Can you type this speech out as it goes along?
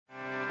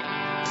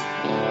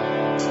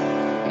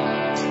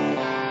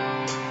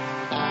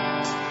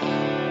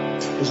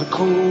There's a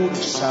code of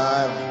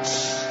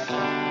silence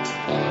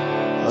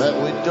that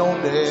we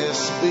don't dare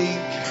speak.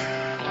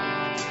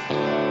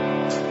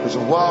 There's a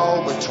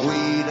wall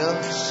between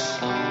us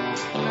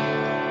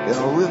and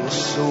a river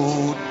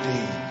so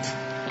deep.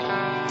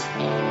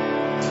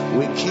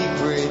 We keep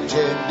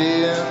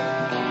pretending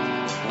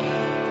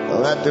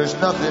that there's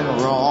nothing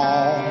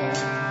wrong.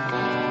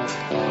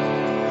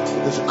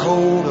 There's a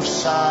code of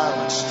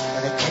silence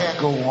and it can't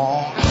go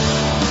on.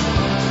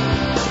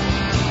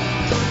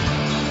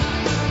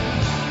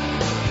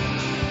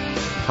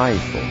 Hi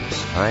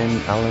folks, I'm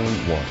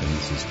Alan Watt and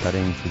this is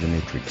Cutting Through the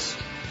Matrix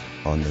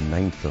on the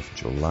 9th of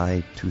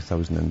July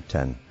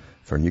 2010.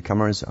 For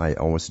newcomers, I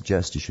always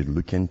suggest you should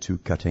look into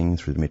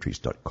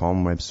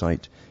cuttingthroughthematrix.com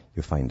website.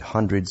 You'll find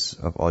hundreds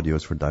of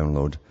audios for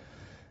download,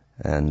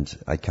 and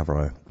I cover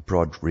a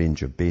broad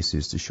range of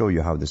bases to show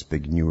you how this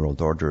big New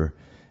World Order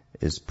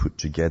is put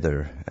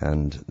together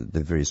and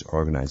the various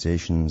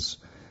organizations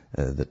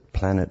that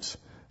plan it,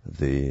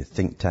 the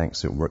think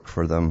tanks that work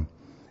for them,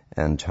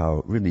 and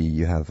how really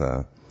you have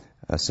a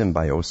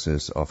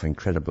symbiosis of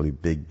incredibly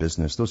big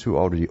business, those who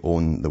already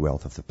own the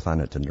wealth of the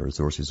planet and the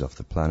resources of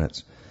the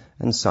planet,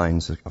 and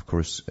science, of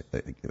course,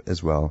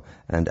 as well,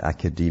 and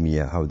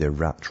academia, how they're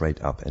wrapped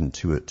right up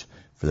into it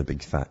for their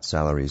big fat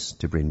salaries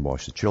to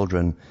brainwash the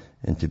children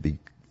and to be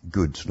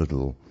good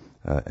little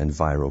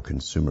enviro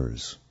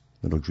consumers,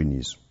 little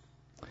greenies.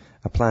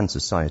 A planned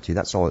society,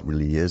 that's all it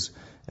really is.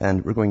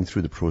 And we're going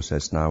through the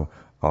process now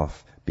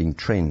of being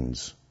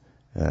trained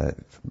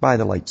by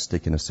the light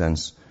stick in a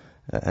sense,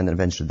 and then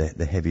eventually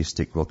the heavy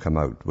stick will come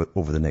out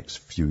over the next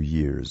few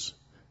years,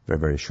 very,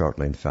 very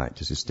shortly in fact,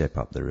 just to step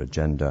up their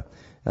agenda.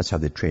 That's how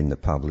they train the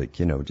public,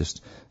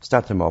 just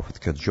start them off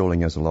with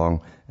cajoling us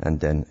along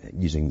and then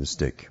using the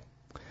stick.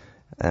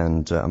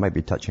 And I might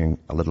be touching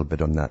a little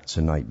bit on that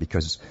tonight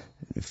because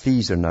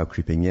fees are now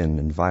creeping in,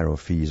 enviro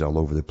fees all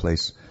over the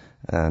place,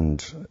 and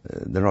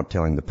they're not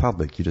telling the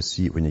public, you just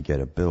see it when you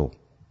get a bill.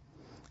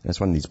 It's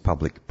one of these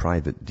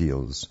public-private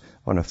deals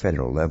on a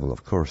federal level,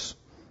 of course,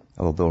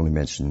 although they'll only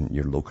mention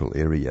your local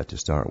area to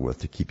start with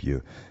to keep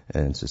you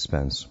in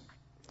suspense.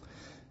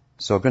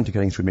 So go into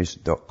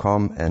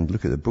cuttingthroughthematrix.com and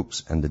look at the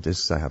books and the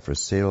discs I have for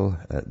sale.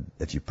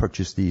 If you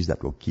purchase these,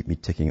 that will keep me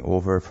ticking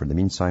over for the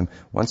meantime.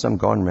 Once I'm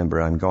gone,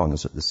 remember, I'm gone.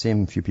 There's the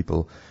same few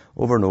people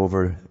over and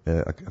over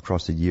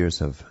across the years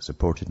have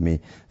supported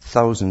me.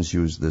 Thousands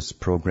use this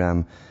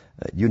program.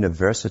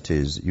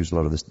 Universities use a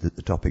lot of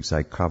the topics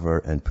I cover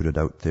and put it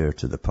out there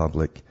to the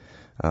public.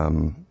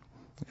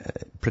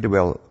 Pretty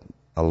well,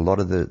 a lot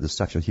of the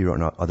stuff you'll hear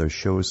on other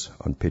shows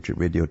on Patriot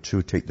Radio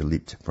too take the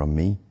lead from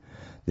me.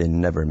 They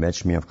never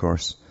mention me, of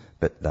course,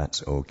 but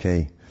that's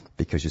okay.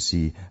 Because you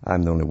see,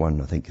 I'm the only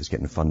one I think is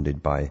getting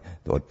funded by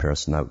the odd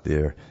person out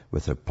there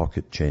with a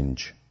pocket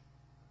change.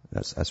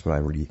 That's what I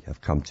really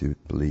have come to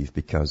believe,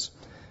 because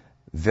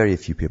very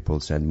few people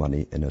send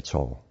money in at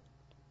all.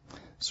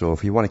 So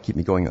if you want to keep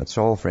me going at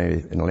all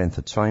in a length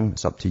of time,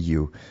 it's up to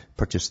you.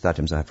 Purchase the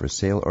items I have for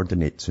sale or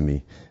donate to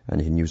me.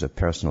 And you can use a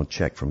personal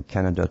check from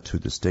Canada to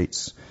the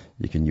States.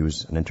 You can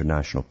use an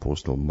international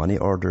postal money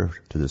order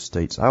to the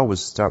States. I always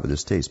start with the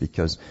States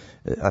because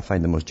I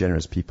find the most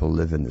generous people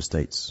live in the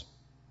States.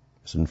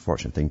 It's an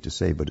unfortunate thing to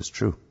say, but it's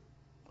true.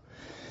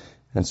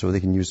 And so they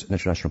can use an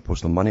international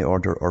postal money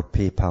order or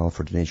PayPal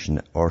for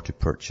donation or to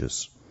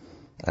purchase.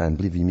 And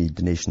believe me,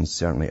 donations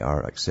certainly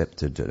are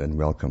accepted and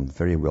welcome,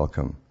 very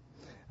welcome.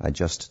 I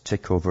just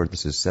tick over.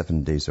 This is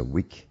 7 days a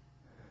week.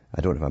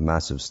 I don't have a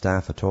massive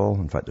staff at all.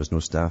 In fact, there's no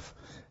staff.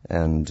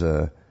 And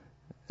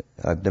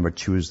I've never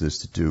choose this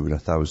to do in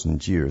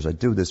 1,000 years. I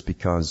do this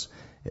because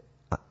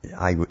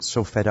I was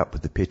so fed up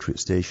with the Patriot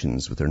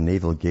stations, with their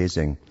navel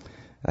gazing.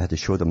 I had to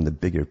show them the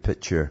bigger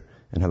picture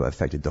and how it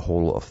affected the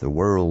whole of the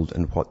world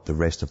and what the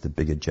rest of the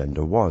big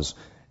agenda was.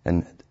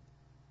 And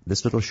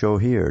this little show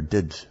here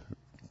did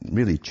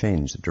really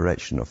change the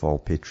direction of all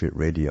Patriot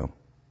Radio.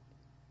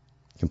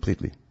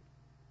 Completely.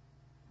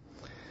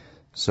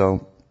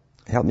 So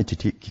help me to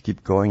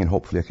keep going, and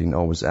hopefully I can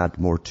always add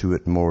more to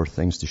it, more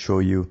things to show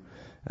you,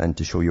 and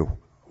to show you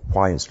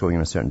why it's going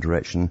in a certain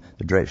direction,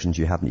 the directions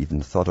you haven't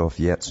even thought of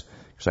yet,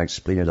 because I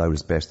explain it out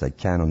as best I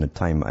can on the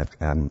time I've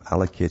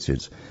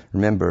allocated.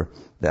 Remember,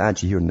 the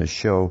ads you hear in this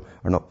show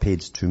are not paid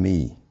to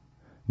me.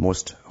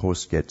 Most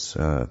hosts get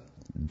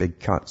big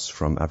cuts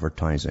from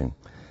advertising.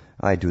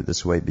 I do it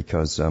this way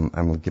because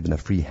I'm given a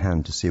free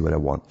hand to say what I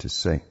want to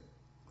say.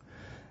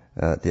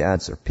 The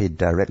ads are paid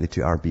directly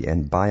to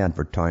RBN by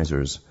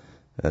advertisers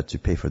to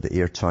pay for the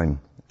airtime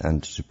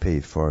and to pay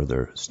for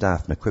their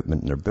staff and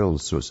equipment and their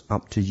bills. So it's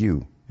up to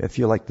you, if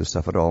you like this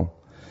stuff at all,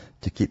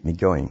 to keep me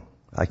going.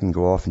 I can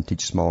go off and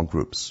teach small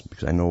groups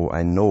because I know,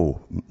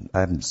 I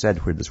haven't said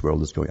where this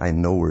world is going. I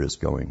know where it's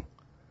going.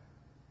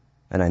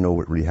 And I know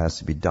what really has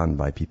to be done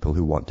by people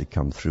who want to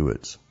come through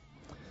it.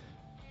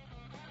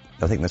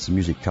 I think that's the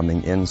music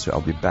coming in, so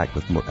I'll be back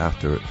with more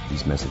after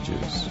these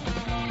messages.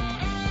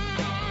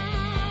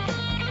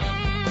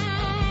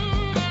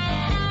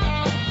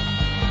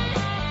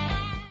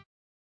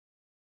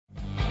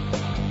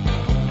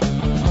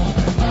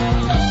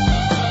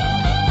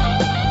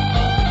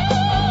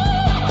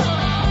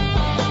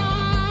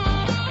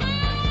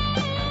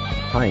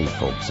 Hi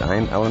folks,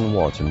 I'm Alan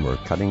Watt and we're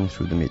cutting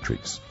through the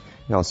matrix.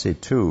 And I'll say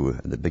too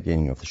at the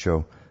beginning of the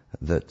show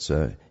that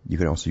you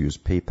can also use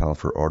PayPal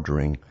for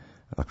ordering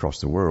across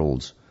the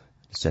world.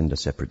 Send a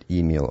separate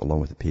email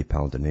along with a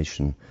PayPal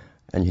donation,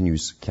 and you can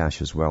use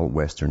cash as well,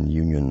 Western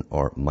Union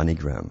or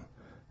MoneyGram.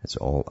 It's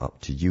all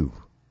up to you.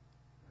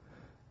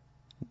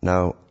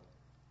 Now,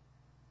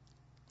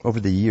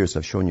 over the years,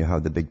 I've shown you how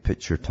the big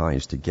picture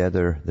ties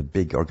together. The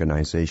big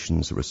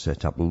organizations that were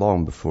set up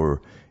long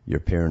before your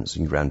parents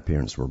and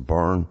grandparents were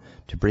born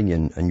to bring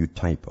in a new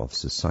type of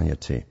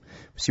society.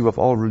 See, we've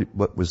all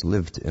what was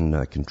lived in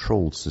a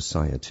controlled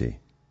society,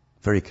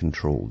 very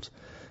controlled.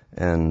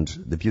 And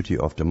the beauty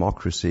of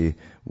democracy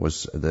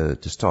was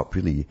to stop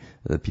really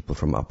the people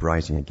from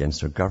uprising against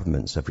their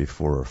governments every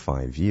 4 or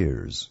 5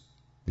 years.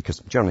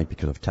 Generally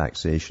because of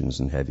taxations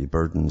and heavy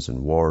burdens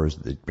and wars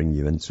that they bring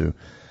you into.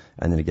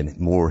 And then again,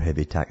 more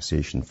heavy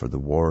taxation for the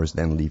wars,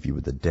 then leave you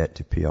with the debt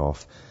to pay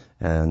off.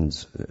 And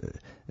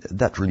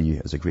that really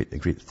is a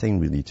great thing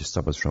really to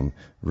stop us from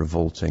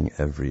revolting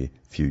every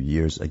few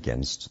years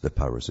against the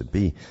powers that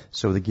be.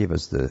 So they gave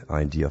us the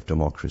idea of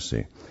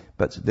democracy.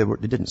 But they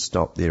didn't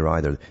stop there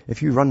either.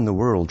 If you run the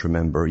world,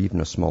 remember, even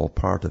a small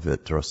part of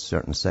it or a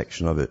certain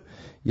section of it,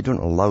 you don't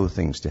allow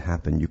things to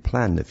happen. You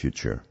plan the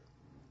future.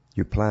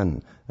 You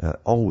plan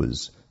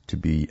always to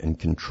be in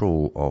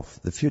control of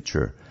the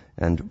future.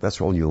 And that's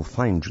all you'll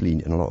find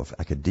really in a lot of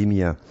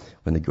academia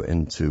when they go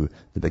into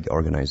the big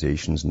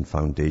organizations and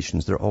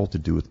foundations. They're all to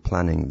do with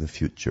planning the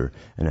future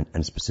and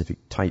a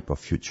specific type of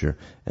future,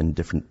 and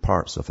different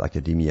parts of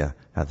academia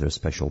have their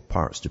special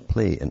parts to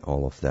play in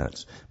all of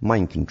that.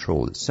 Mind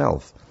control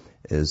itself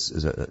is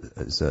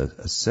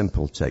a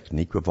simple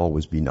technique. We've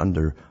always been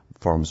under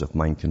forms of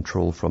mind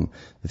control from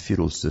the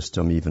feudal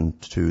system even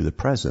to the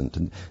present.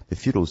 And the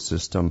feudal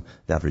system,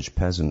 the average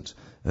peasant,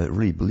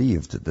 really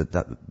believed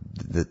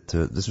that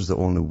this was the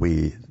only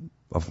way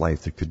of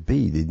life there could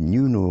be. They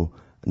knew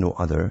no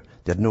other.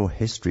 They had no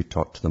history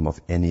taught to them of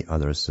any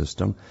other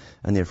system,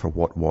 and therefore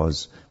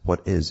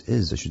what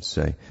is, I should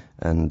say.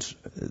 And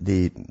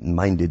they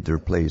minded their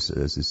place,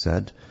 as they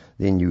said.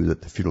 They knew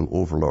that the feudal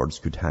overlords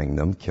could hang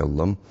them, kill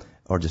them,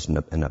 or just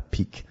in a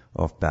peak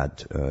of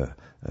bad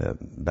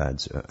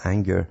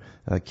anger,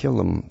 kill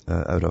them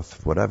out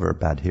of whatever,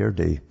 bad hair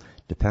day,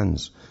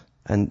 depends.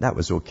 And that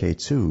was okay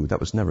too.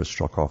 That was never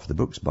struck off the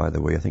books, by the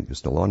way. I think they're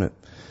still on it.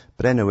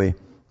 But anyway,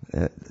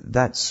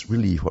 that's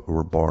really what we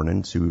were born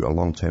into a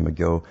long time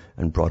ago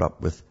and brought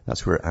up with.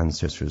 That's where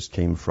ancestors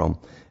came from.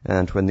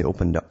 And when they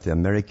opened up the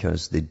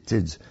Americas, they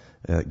did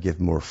give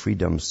more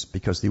freedoms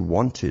because they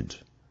wanted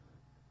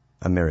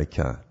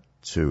America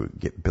to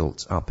get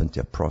built up into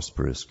a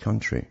prosperous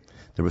country.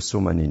 There were so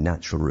many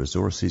natural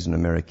resources in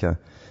America.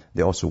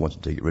 They also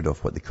wanted to get rid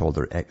of what they called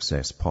their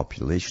excess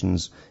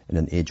populations in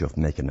an age of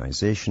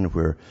mechanization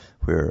where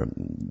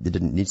they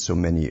didn't need so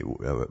many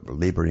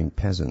laboring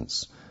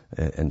peasants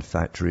in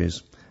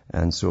factories.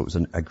 And so it was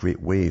a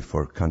great way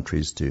for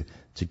countries to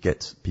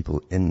get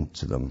people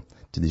into them,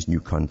 to these new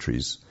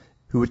countries,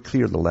 who would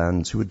clear the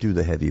lands, who would do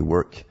the heavy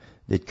work.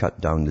 They'd cut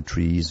down the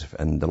trees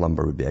and the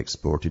lumber would be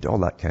exported, all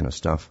that kind of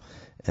stuff.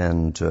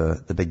 And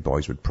the big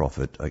boys would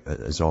profit,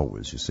 as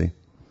always, you see.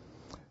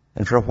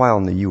 And for a while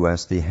in the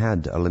U.S., they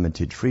had a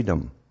limited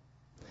freedom.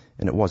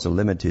 And it was a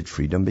limited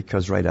freedom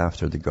because right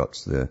after they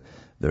got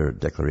their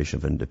Declaration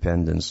of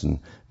Independence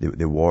and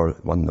they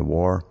won the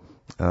war,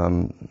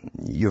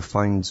 you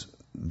find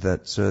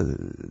that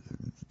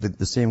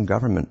the same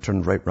government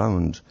turned right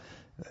round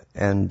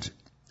and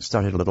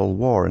started a little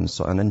war, and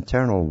so an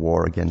internal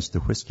war against the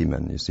whiskey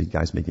men. You see,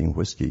 guys making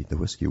whiskey, the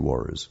whiskey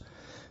warriors.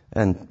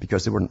 And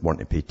because they weren't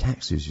wanting to pay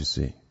taxes, you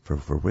see, for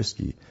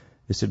whiskey.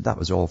 They said that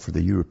was all for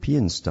the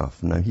European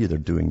stuff. Now here they're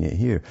doing it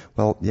here.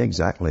 Well, yeah,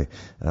 exactly.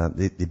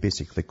 They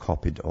basically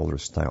copied all their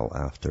style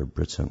after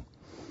Britain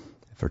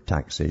for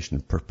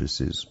taxation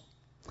purposes.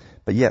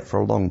 But yet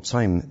for a long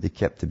time they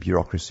kept the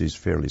bureaucracies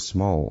fairly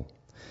small.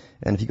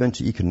 And if you go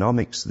into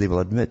economics, they will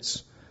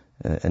admit,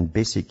 and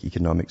basic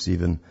economics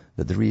even,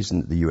 that the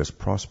reason that the US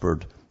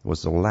prospered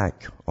was the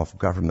lack of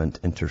government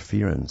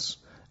interference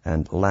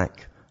and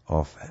lack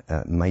of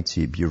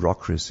mighty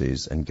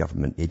bureaucracies and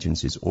government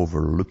agencies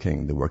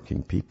overlooking the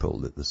working people,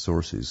 the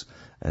sources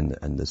and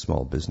the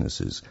small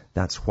businesses.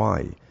 That's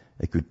why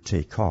it could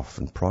take off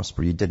and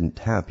prosper. You didn't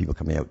have people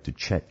coming out to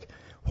check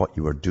what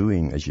you were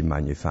doing as you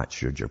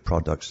manufactured your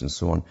products and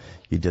so on.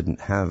 You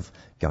didn't have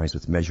guys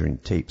with measuring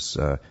tapes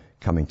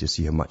coming to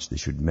see how much they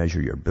should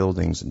measure your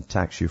buildings and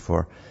tax you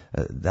for.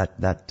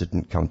 That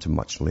didn't come to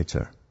much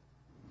later.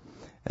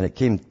 And it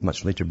came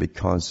much later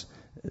because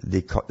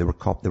they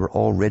were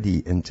already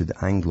into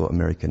the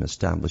Anglo-American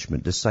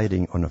establishment,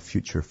 deciding on a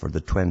future for the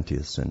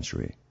 20th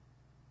century.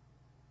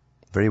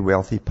 Very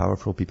wealthy,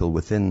 powerful people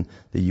within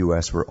the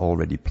U.S. were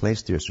already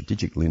placed there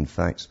strategically, in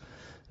fact,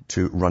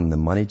 to run the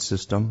money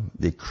system.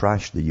 They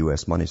crashed the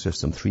U.S. money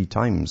system 3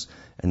 times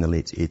in the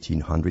late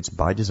 1800s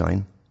by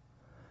design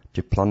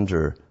to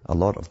plunder a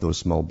lot of those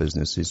small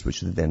businesses,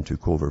 which they then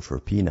took over for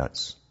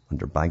peanuts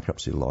under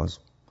bankruptcy laws.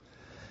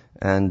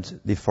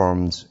 And they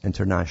formed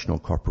international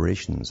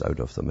corporations out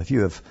of them. If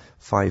you have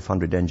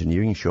 500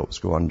 engineering shops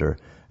go under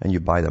and you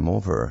buy them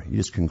over, you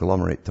just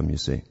conglomerate them, you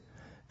see.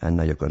 And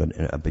now you've got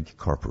a big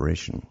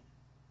corporation.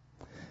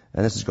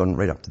 And this has gone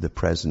right up to the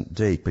present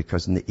day,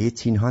 because in the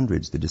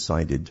 1800s they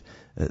decided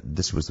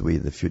this was the way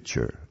of the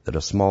future, that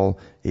a small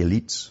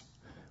elite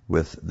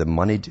with the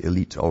moneyed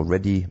elite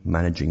already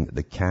managing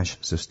the cash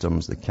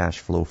systems, the cash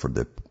flow for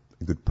the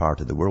good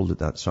part of the world at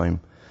that time,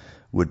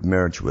 would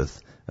merge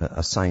with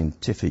a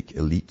scientific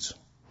elite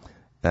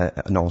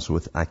and also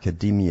with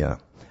academia.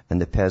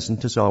 And the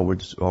peasant is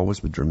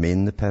always would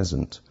remain the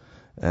peasant,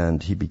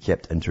 and he'd be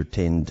kept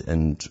entertained,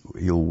 and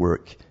he'll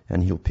work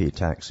and he'll pay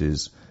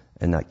taxes,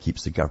 and that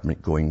keeps the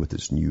government going with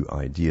its new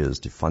ideas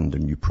to fund their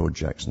new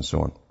projects and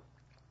so on.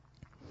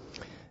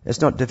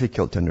 It's not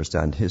difficult to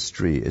understand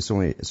history. It's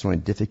only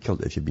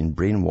difficult if you've been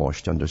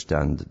brainwashed to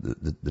understand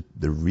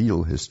the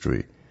real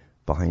history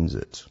behind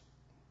it,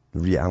 the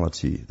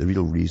reality, the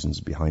real reasons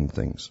behind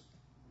things.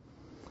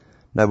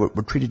 Now,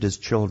 we're treated as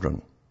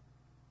children.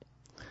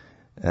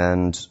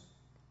 And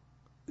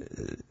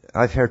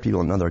I've heard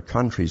people in other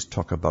countries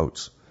talk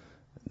about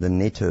the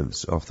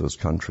natives of those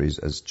countries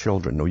as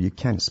children. No, you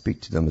can't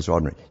speak to them as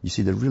ordinary. You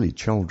see, they're really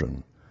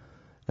children.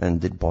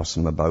 And they'd boss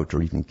them about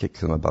or even kick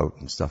them about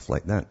and stuff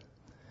like that.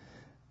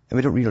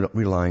 And we don't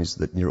realize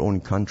that in your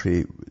own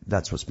country,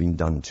 that's what's being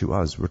done to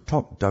us. We're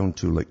talked down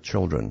to like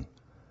children.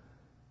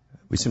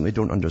 We simply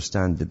don't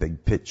understand the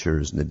big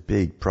pictures and the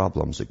big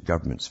problems that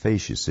governments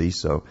face, you see.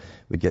 So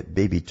we get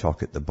baby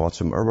talk at the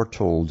bottom, or we're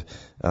told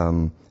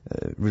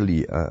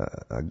really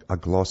a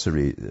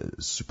glossary,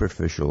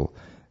 superficial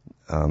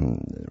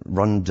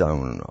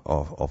rundown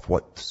of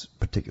what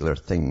particular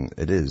thing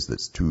it is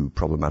that's too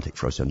problematic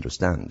for us to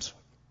understand,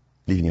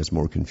 leaving us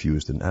more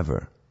confused than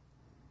ever.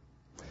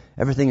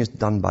 Everything is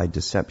done by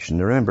deception.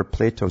 Now, remember,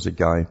 Plato's a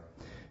guy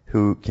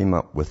who came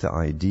up with the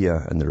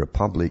idea in the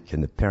Republic,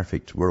 in the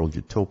perfect world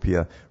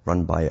utopia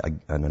run by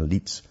an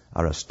elite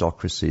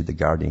aristocracy, the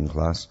guardian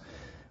class,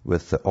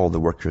 with all the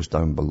workers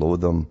down below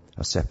them,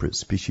 a separate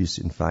species,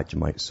 in fact, you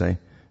might say,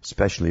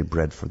 specially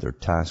bred for their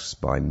tasks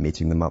by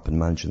mating them up and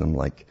managing them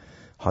like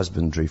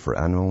husbandry for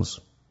animals.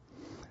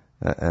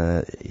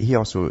 He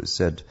also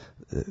said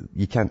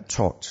you can't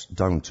talk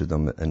down to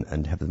them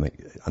and have them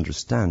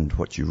understand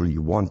what you really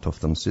want of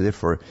them. So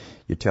therefore,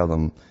 you tell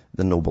them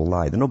the noble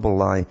lie. The noble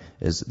lie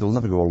is they'll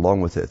never go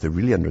along with it if they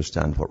really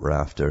understand what we're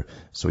after.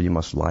 So you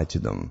must lie to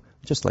them,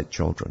 just like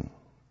children.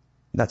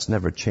 That's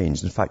never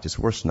changed. In fact, it's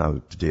worse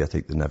now today, I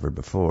think, than ever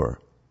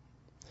before.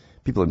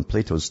 People in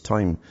Plato's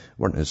time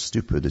weren't as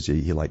stupid as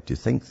he liked to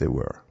think they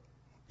were,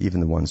 even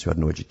the ones who had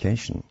no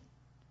education.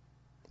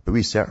 But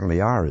we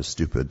certainly are as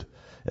stupid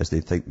as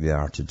they think they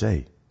are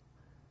today,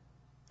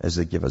 as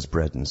they give us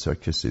bread and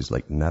circuses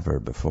like never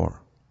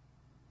before.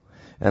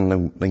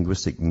 And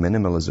linguistic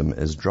minimalism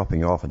is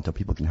dropping off until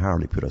people can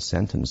hardly put a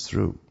sentence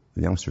through.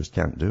 The youngsters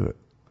can't do it,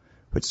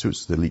 which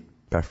suits the elite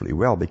perfectly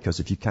well,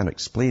 because if you can't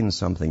explain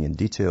something in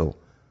detail,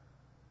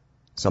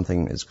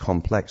 something is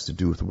complex to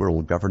do with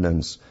world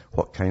governance,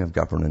 what kind of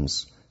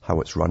governance,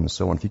 how it's run and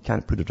so on, if you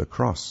can't put it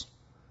across,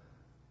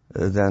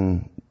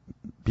 then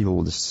people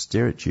will just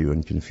stare at you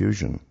in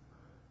confusion.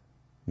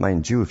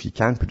 Mind you, if you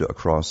can put it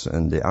across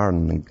and they are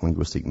in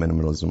linguistic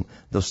minimalism,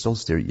 they'll still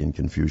stare at you in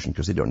confusion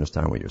because they don't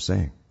understand what you're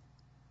saying.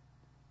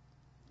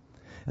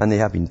 And they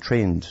have been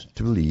trained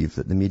to believe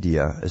that the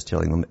media is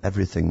telling them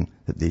everything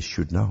that they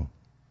should know.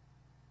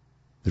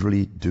 They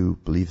really do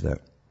believe that.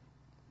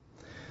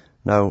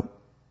 Now,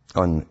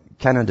 on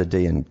Canada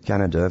Day in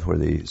Canada, where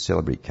they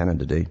celebrate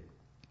Canada Day,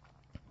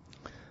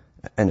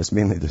 and it's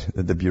mainly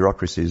the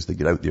bureaucracies that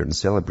get out there and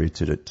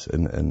celebrated it.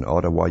 In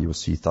Ottawa, you'll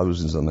see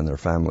thousands of them and their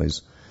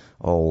families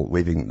all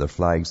waving their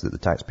flags that the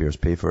taxpayers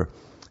pay for.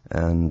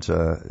 And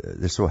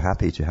they're so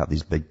happy to have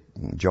these big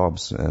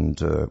jobs and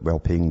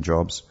well-paying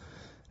jobs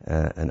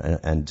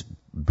and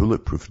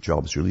bulletproof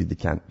jobs. Really, they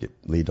can't get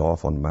laid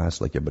off en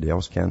masse like everybody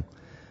else can.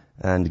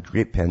 And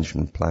great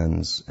pension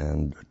plans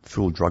and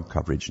full drug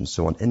coverage and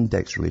so on,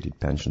 index-related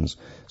pensions.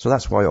 So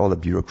that's why all the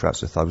bureaucrats,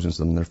 the thousands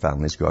of them and their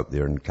families, go out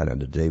there in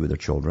Canada Day with their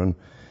children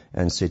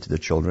and say to their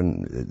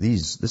children,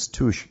 this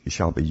too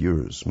shall be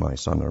yours, my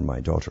son or my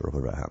daughter, or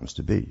whatever it happens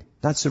to be.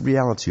 That's the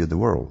reality of the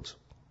world.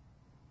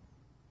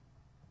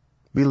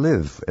 We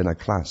live in a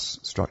class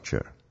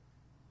structure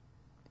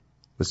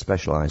with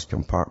specialized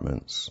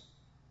compartments.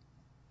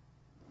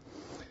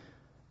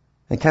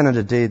 In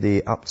Canada Day,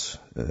 they upped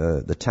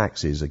the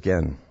taxes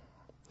again.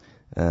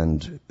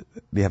 And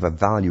they have a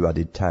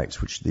value-added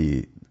tax, which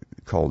they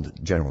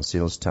called general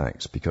sales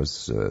tax,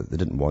 because they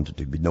didn't want it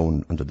to be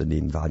known under the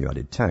name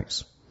value-added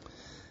tax.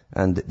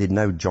 And they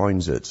now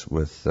joins it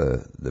with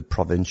the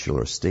provincial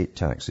or state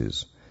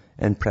taxes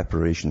in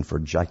preparation for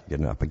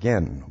jacking it up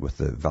again with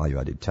the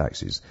value-added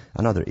taxes,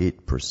 another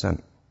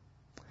 8%.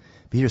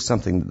 But here's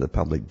something that the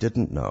public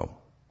didn't know,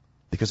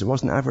 because it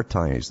wasn't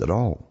advertised at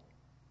all.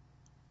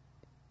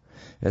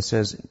 It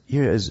says,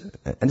 here is,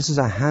 and this is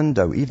a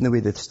handout, even the way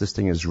this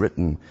thing is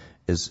written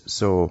is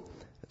so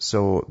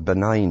so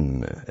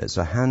benign. It's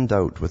a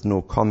handout with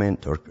no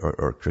comment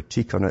or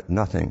critique on it,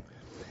 nothing.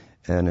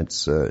 And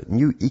it's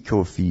new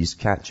eco-fees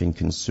catching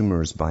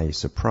consumers by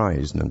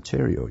surprise in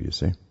Ontario, you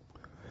see.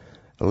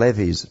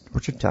 Levies,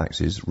 which are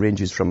taxes,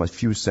 ranges from a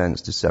few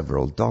cents to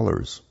several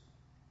dollars.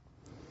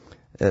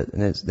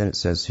 Then it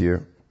says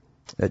here,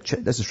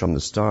 this is from the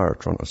Star,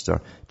 Toronto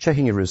Star.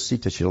 Checking a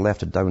receipt that she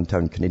left a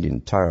downtown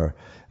Canadian Tire.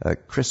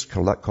 Chris,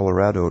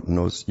 Colorado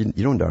knows, you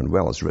know darn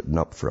well it's written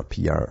up for a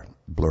PR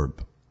blurb,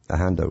 a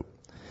handout.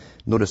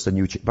 Notice the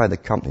new, by the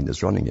company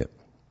that's running it.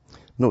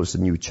 Notice the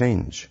new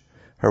change.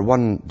 Her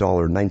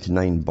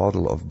 $1.99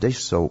 bottle of dish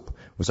soap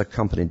was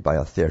accompanied by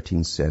a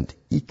 13-cent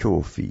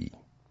eco-fee.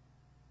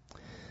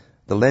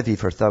 The levy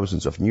for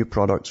thousands of new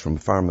products from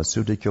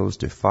pharmaceuticals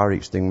to fire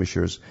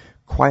extinguishers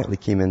quietly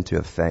came into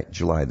effect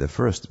July the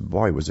 1st.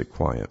 Boy, was it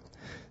quiet.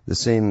 The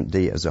same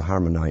day as a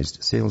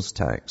harmonized sales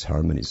tax.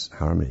 Harmony.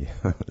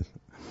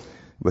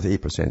 With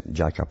 8%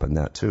 jack up on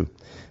that too.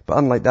 But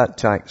unlike that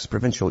tax,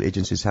 provincial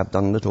agencies have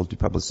done little to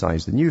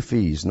publicize the new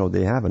fees. No,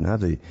 they haven't,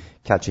 have they?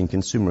 Catching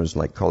consumers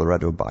like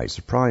Colorado by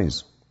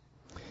surprise.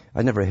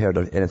 I never heard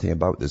of anything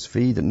about this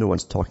fee, that no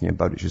one's talking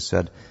about it, she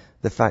said.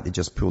 The fact they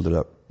just pulled it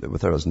up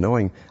without us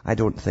knowing, I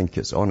don't think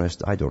it's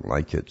honest. I don't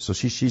like it. So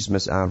she's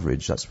Miss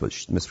Average. That's what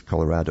Miss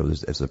Colorado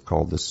is, as they've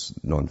called this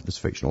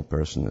fictional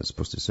person is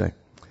supposed to say.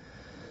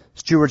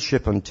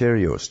 Stewardship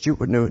Ontario.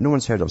 No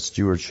one's heard of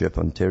Stewardship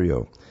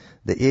Ontario.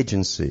 The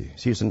agency,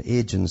 see, it's an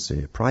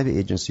agency, a private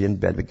agency in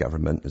bed with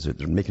government,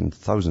 they're making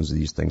thousands of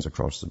these things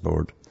across the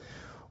board.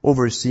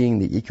 Overseeing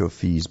the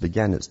eco-fees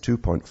began its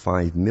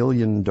 $2.5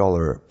 million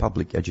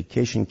public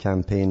education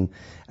campaign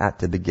at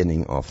the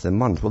beginning of the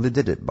month. Well, they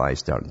did it by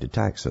starting to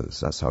tax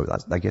us.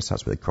 I guess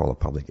that's what they call a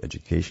public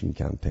education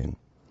campaign,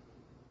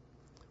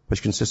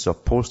 which consists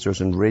of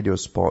posters and radio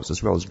spots,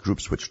 as well as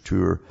groups which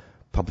tour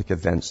public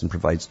events and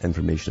provides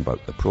information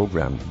about the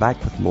program.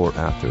 Back with more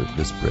after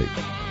this break.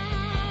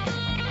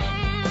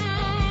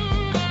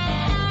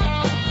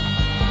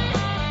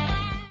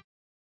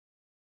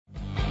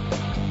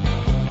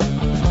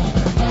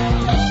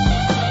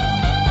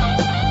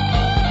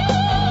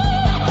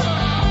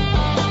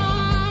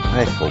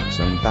 Hi folks,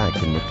 I'm back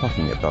and we're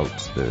talking about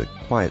the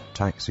quiet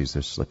taxes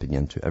they're slipping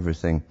into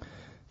everything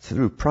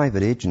through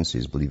private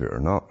agencies, believe it or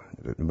not.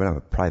 We don't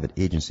have private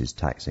agencies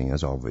taxing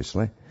us,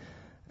 obviously.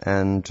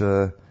 And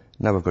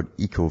now we've got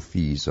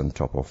eco-fees on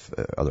top of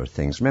other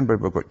things. Remember,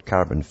 we've got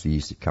carbon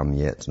fees to come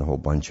yet and a whole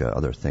bunch of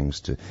other things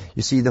to...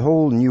 You see, the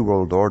whole New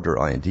World Order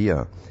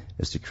idea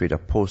is to create a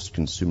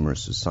post-consumer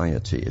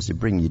society, is to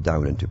bring you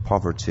down into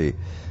poverty.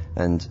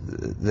 And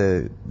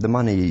the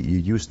money you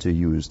used to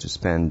use to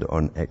spend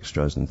on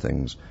extras and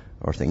things,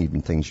 or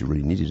even things you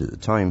really needed at the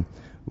time,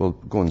 will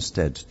go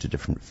instead to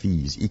different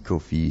fees,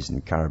 eco-fees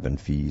and carbon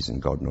fees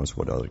and God knows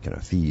what other kind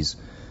of fees,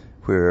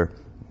 where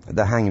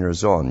the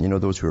hangers-on,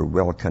 those who are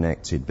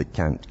well-connected but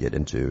can't get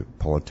into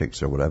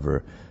politics or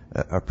whatever,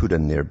 are put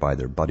in there by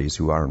their buddies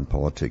who are in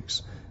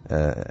politics,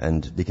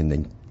 and they can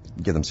then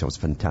give themselves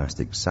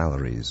fantastic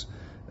salaries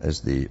as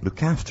they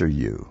look after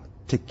you,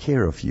 take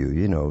care of you,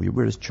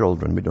 we're as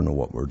children, we don't know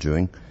what we're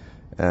doing,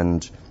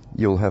 and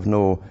you'll have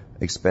no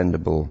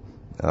expendable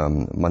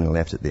money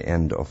left at the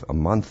end of a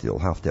month. You'll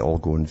have to all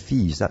go in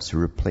fees. That's to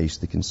replace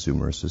the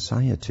consumer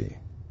society.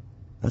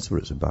 That's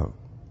what it's about.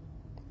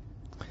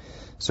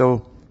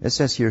 So it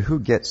says here, who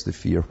gets the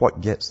fee or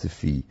what gets the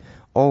fee?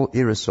 All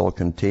aerosol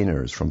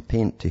containers from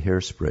paint to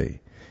hairspray,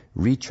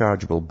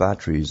 rechargeable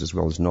batteries as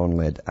well as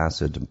non-lead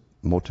acid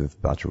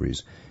motive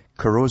batteries,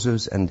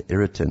 corrosives and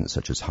irritants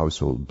such as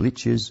household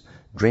bleaches,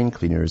 drain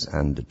cleaners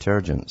and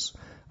detergents,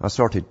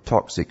 assorted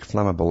toxic,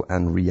 flammable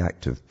and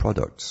reactive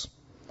products,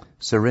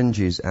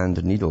 syringes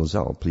and needles,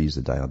 that'll please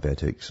the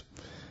diabetics,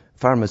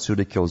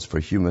 pharmaceuticals for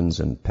humans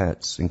and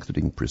pets,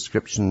 including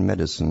prescription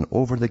medicine,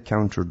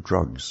 over-the-counter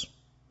drugs,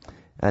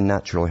 and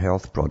natural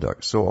health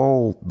products. So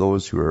all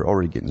those who are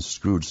already getting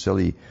screwed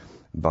silly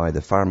by the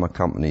pharma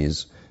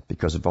companies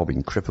because they've all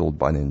been crippled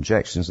by the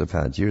injections they've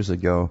had years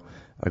ago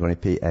are going to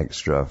pay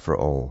extra for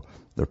all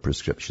their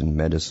prescription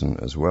medicine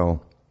as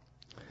well.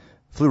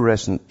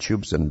 Fluorescent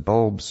tubes and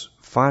bulbs,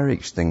 fire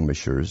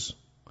extinguishers.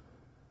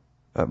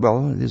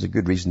 There's a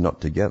good reason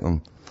not to get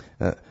them.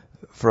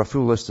 For a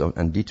full list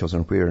and details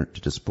on where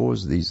to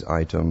dispose of these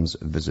items,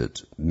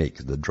 visit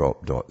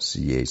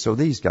makethedrop.ca. So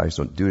these guys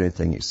don't do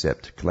anything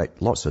except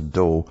collect lots of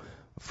dough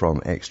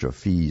from extra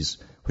fees,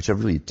 which are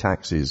really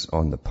taxes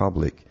on the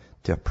public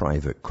to a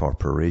private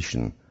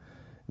corporation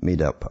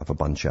made up of a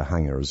bunch of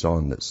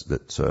hangers-on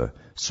that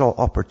saw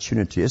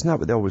opportunity. Isn't that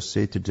what they always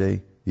say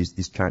today?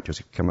 These characters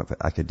that come up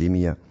with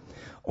academia.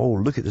 Oh,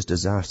 look at this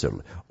disaster.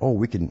 Oh,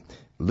 we can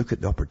look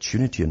at the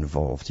opportunity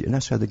involved. And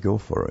that's how they go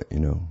for it,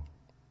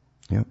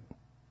 Yep.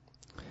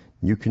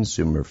 New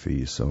consumer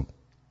fees, so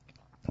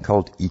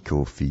called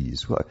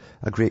eco-fees. What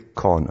a great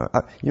con.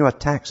 A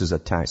tax is a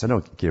tax. I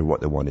don't care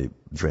what they want to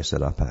dress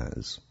it up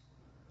as.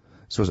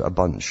 So it's a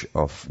bunch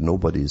of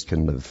nobodies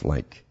can live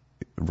like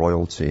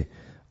royalty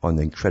on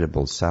the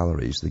incredible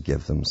salaries they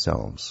give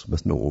themselves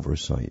with no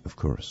oversight, of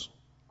course.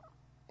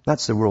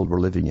 That's the world we're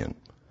living in.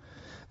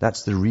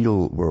 That's the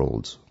real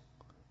world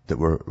that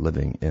we're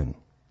living in.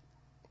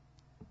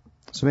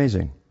 It's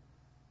amazing.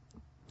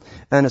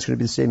 And it's going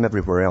to be the same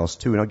everywhere else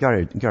too. And I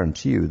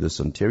guarantee you this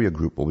Ontario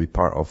group will be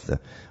part of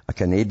a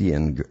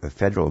Canadian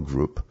federal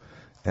group.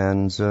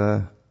 And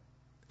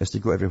as they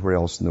go everywhere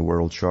else in the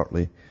world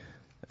shortly.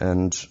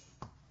 And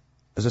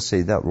as I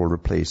say, that will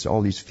replace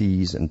all these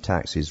fees and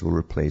taxes will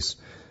replace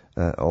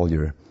the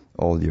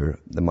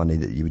money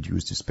that you would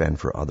use to spend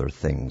for other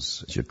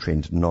things, as you're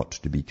trained not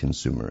to be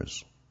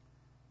consumers.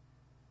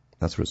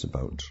 That's what it's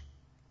about.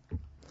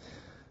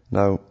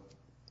 Now,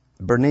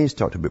 Bernays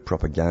talked about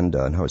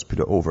propaganda and how it's put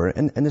it over.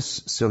 In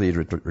this silly,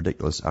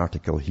 ridiculous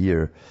article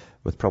here,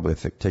 with probably a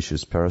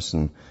fictitious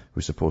person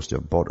who's supposed to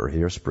have bought her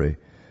hairspray,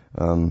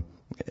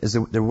 is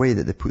the way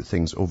that they put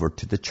things over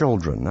to the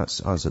children. That's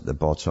us at the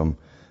bottom.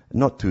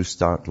 Not too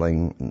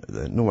startling.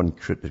 No one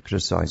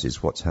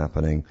criticizes what's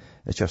happening.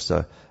 It's just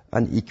an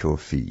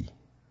eco-fee.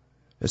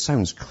 It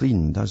sounds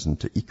clean,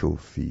 doesn't it?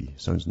 Eco-fee.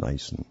 Sounds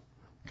nice and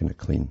kind of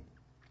clean.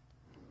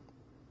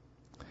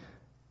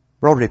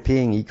 We're already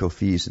paying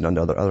eco-fees and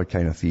other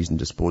kind of fees and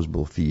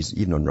disposable fees,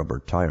 even on rubber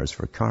tires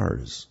for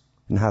cars,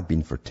 and have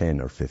been for 10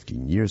 or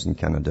 15 years in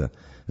Canada.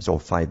 It's all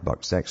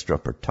 $5 extra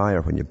per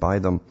tire when you buy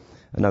them,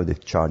 and now they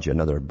charge you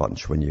another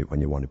bunch when you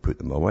want to put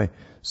them away.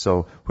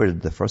 So where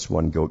did the first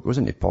one go? It goes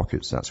into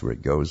pockets. That's where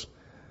it goes.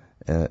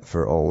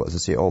 For all, as I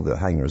say, all the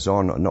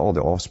hangers-on and all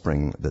the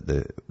offspring that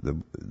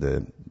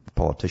the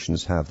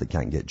politicians have that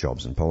can't get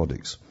jobs in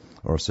politics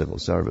or civil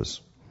service.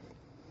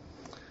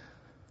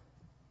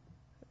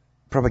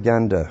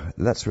 Propaganda,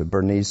 that's what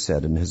Bernays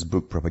said in his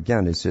book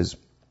Propaganda. He says,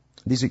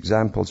 these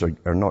examples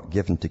are not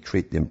given to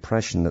create the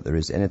impression that there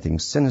is anything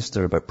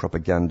sinister about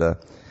propaganda.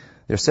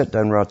 They're set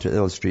down rather to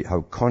illustrate how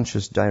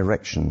conscious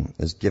direction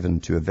is given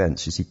to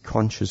events. You see,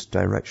 conscious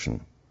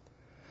direction.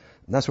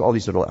 And that's what all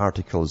these little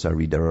articles I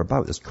read are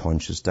about, this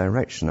conscious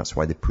direction. That's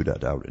why they put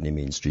it out in the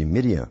mainstream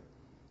media.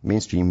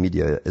 Mainstream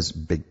media is a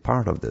big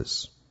part of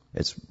this.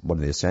 It's one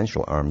of the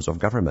essential arms of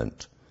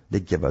government. They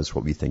give us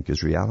what we think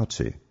is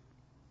reality.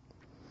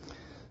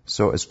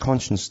 So it's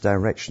conscious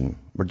direction.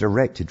 We're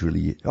directed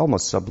really,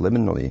 almost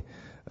subliminally,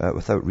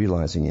 without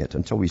realizing it,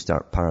 until we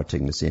start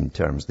parroting the same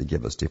terms they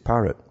give us to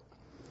parrot.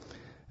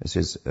 It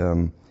says,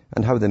 and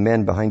how the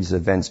men behind these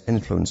events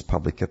influence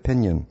public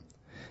opinion.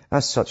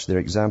 As such, they're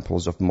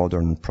examples of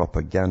modern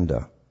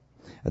propaganda.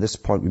 At this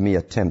point, we may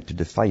attempt to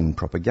define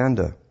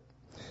propaganda.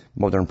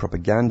 Modern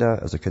propaganda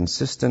is a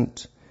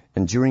consistent,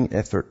 enduring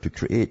effort to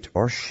create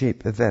or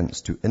shape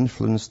events to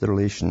influence the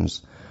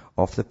relations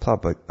of the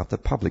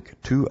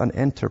public to an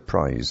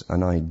enterprise,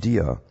 an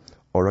idea,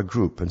 or a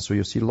group. And so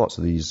you'll see lots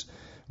of these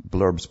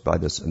blurbs by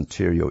this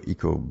Ontario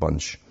Eco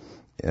bunch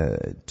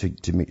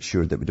to make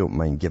sure that we don't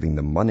mind giving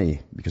them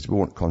money because we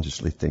won't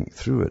consciously think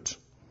through it.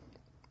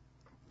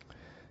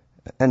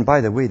 And by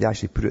the way, they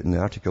actually put it in the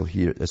article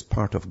here as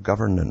part of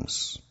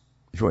governance.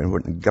 If you want to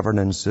know what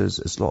governance is,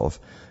 it's a lot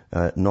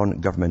of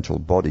non-governmental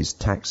bodies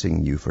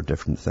taxing you for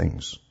different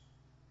things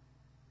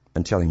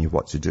and telling you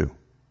what to do.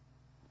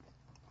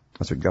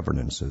 That's what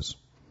governance is.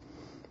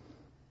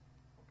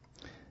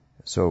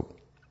 So,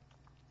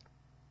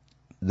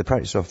 the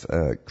practice of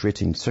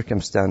creating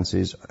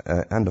circumstances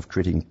and of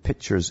creating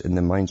pictures in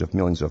the minds of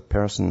millions of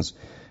persons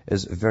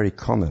is very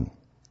common.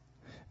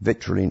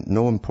 Virtually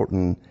no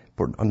important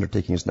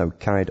undertaking is now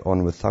carried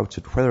on without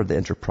it, whether the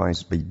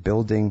enterprise be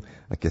building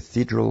a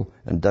cathedral,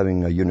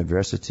 endowing a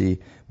university,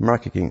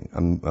 marketing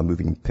a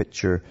moving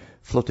picture,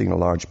 floating a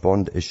large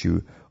bond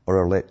issue,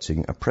 or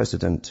electing a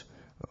president,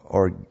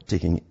 or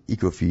taking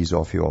eco-fees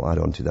off you. I'll add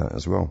on to that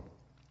as well.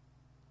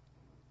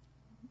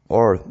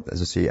 Or,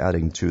 as I say,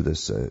 adding to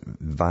this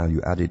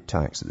value-added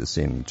tax at the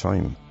same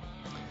time.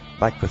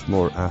 Back with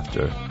more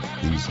after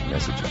these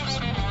messages.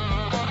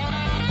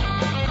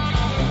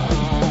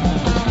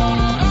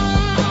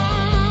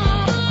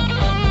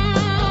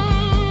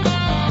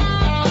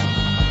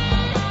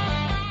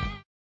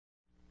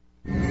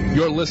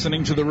 You're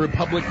listening to the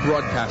Republic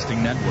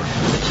Broadcasting Network.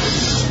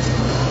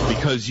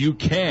 Because you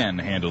can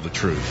handle the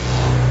truth.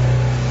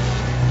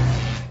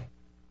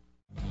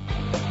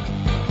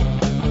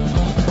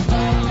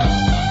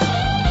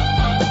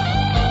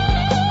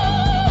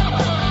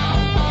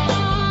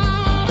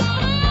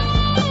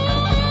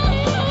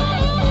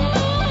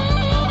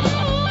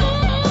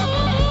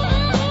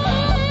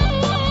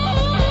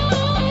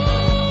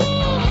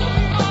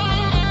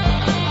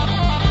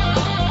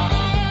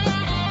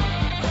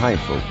 Hi,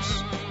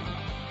 folks.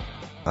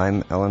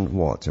 I'm Alan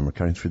Watt, and we're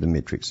cutting through the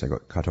matrix. I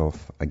got cut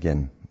off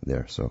again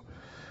there. So,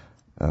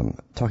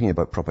 talking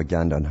about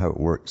propaganda and how it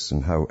works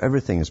and how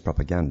everything is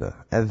propaganda.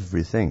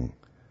 Everything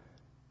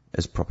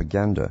is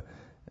propaganda.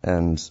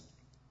 And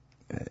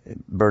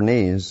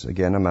Bernays,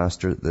 again, a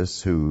master at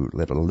this, who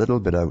let a little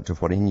bit out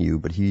of what he knew,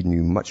 but he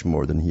knew much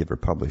more than he ever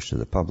published to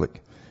the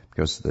public,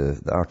 because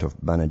the art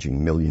of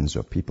managing millions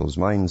of people's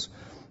minds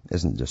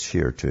isn't just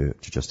shared to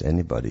just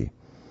anybody.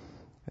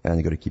 And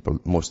you've got to keep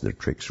most of their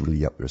tricks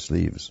really up their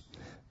sleeves.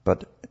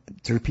 But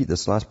to repeat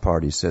this last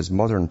part, he says,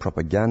 modern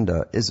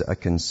propaganda is a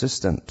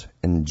consistent,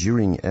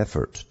 enduring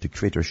effort to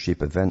create or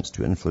shape events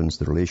to influence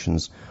the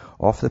relations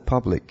of the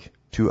public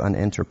to an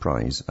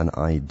enterprise, an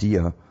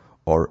idea,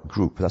 or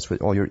group. That's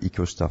what all your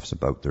eco stuff's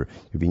about there.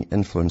 You're being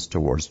influenced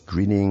towards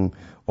greening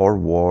or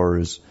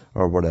wars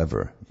or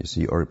whatever, you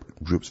see, or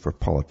groups for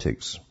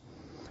politics.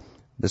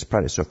 This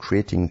practice of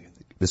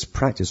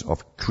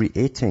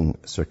creating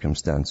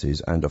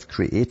circumstances and of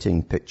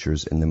creating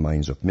pictures in the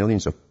minds of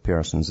millions of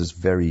persons is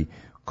very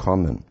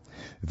common.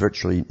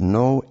 Virtually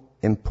no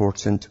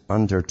important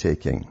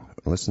undertaking,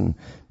 listen,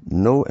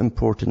 no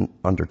important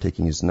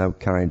undertaking is now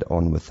carried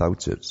on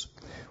without it.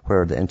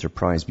 Where the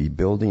enterprise be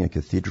building a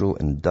cathedral,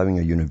 endowing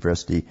a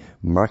university,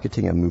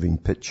 marketing a moving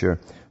picture,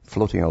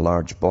 floating a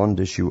large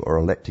bond issue, or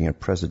electing a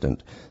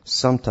president.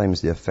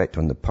 Sometimes the effect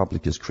on the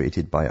public is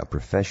created by a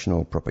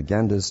professional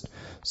propagandist,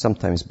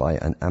 sometimes by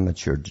an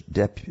amateur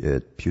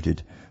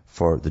deputed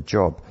for the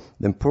job.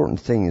 The important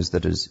thing is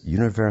that it is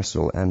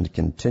universal and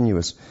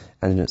continuous,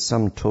 and in its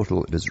sum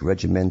total it is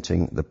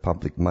regimenting the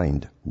public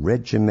mind.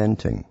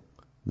 Regimenting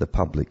the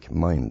public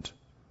mind.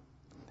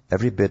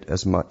 Every bit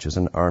as much as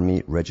an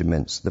army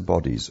regiments the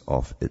bodies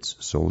of its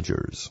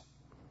soldiers.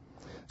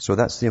 So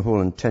that's the whole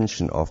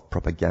intention of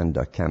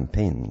propaganda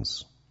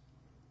campaigns.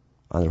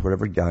 And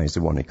whatever guise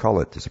they want to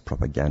call it, it's a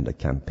propaganda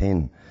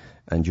campaign.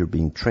 And you're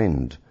being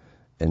trained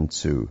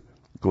into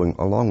going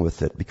along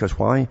with it. Because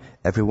why?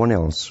 Everyone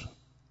else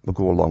will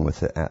go along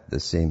with it at the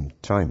same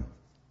time.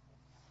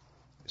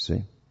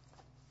 See?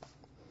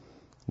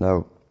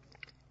 Now,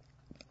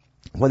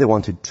 what they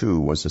wanted too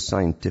was a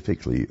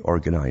scientifically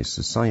organized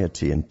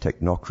society and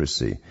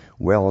technocracy.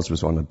 Wells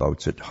was on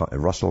about it.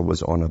 Russell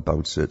was on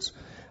about it.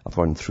 I've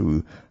gone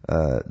through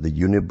the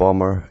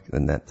Unabomber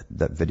and that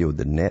video,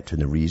 the net,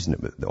 and the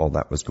reason all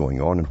that was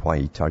going on and why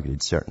he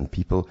targeted certain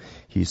people.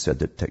 He said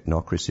that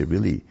technocracy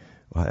really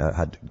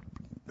had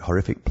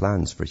horrific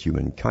plans for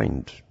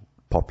humankind,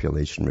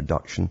 population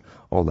reduction,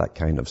 all that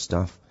kind of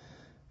stuff.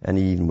 And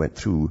he even went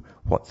through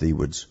what they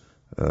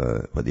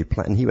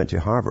planned. And he went to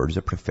Harvard as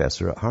a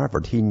professor at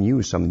Harvard. He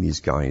knew some of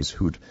these guys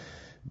who'd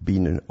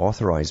been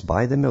authorized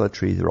by the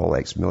military. They're all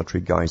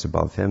ex-military guys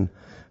above him,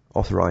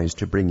 authorized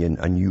to bring in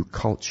a new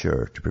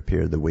culture to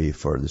prepare the way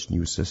for this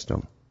new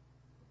system.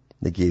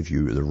 They gave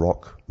you the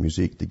rock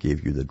music, they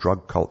gave you the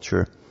drug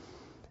culture,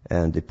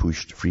 and they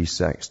pushed free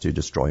sex to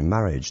destroy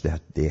marriage.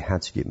 They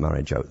had to get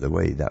marriage out of the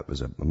way. That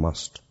was a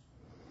must.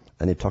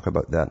 And they talk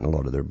about that in a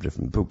lot of their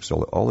different books.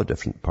 All the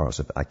different parts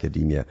of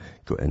academia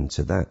go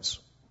into that.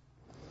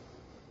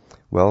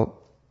 Well,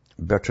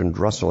 Bertrand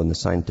Russell in the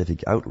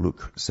Scientific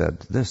Outlook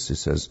said this. He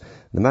says,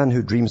 the man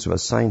who dreams of a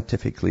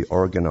scientifically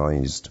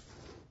organized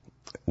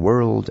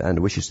world and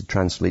wishes to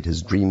translate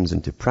his dreams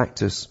into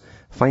practice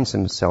finds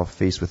himself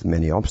faced with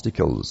many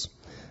obstacles.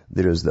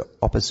 There is the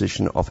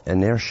opposition of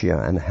inertia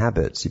and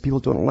habit. See, people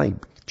don't like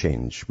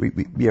change.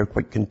 We are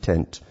quite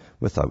content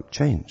without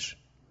change.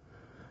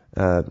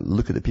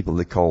 Look at the people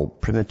they call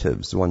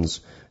primitives, the ones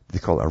they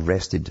call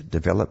arrested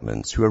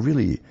developments, who are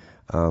really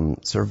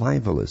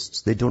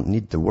survivalists. They don't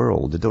need the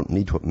world. They don't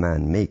need what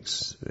man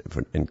makes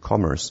in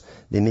commerce.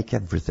 They make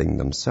everything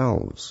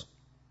themselves.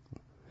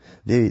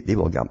 They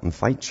will get up and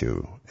fight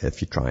you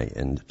if you try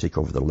and take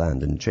over the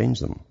land and change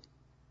them.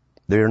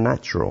 They're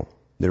natural.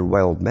 They're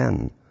wild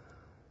men.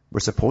 We're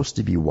supposed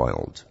to be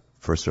wild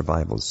for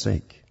survival's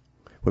sake.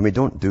 When we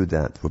don't do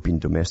that, we've been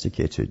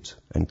domesticated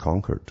and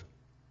conquered.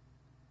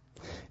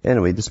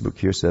 Anyway, this book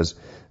here says,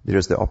 there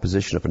is the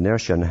opposition of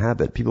inertia and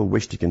habit. People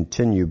wish to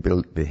continue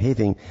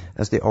behaving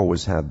as they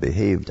always have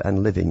behaved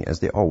and living as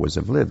they always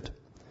have lived.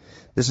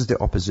 This is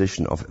the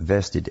opposition of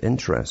vested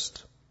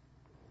interest.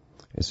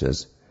 It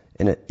says,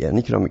 in an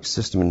economic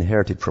system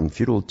inherited from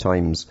feudal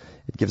times,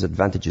 it gives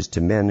advantages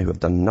to men who have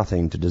done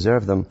nothing to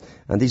deserve them,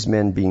 and these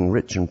men, being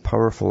rich and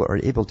powerful, are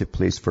able to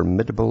place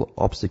formidable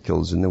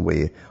obstacles in the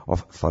way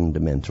of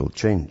fundamental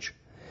change.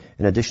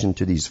 In addition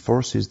to these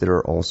forces, there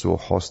are also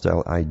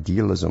hostile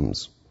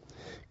idealisms.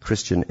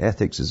 Christian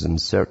ethics is in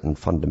certain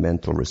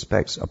fundamental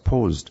respects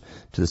opposed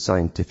to the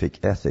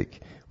scientific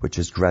ethic, which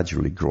is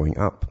gradually growing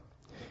up.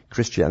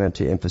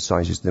 Christianity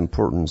emphasizes the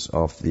importance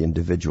of the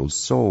individual's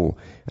soul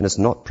and is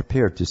not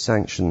prepared to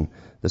sanction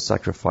the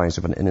sacrifice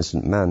of an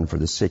innocent man for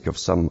the sake of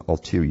some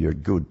ulterior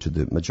good to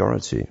the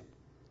majority.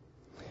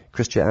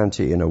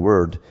 Christianity, in a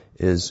word,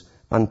 is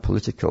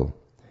unpolitical,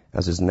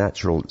 as is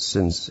natural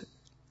since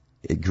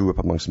it grew up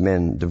amongst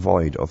men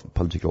devoid of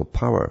political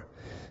power.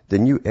 The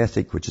new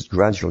ethic, which is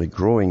gradually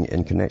growing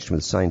in connection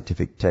with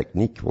scientific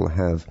technique, will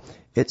have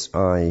its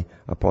eye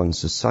upon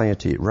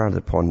society rather than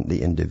upon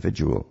the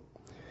individual.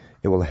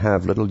 It will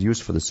have little use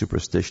for the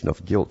superstition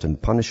of guilt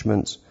and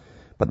punishment,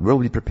 but will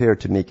be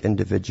prepared to make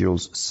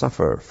individuals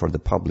suffer for the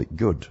public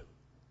good.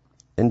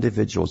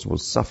 Individuals will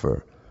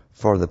suffer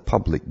for the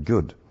public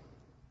good.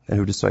 And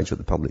who decides what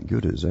the public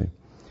good is,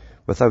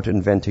 Without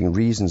inventing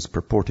reasons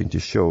purporting to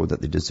show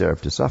that they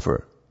deserve to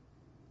suffer.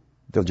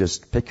 They'll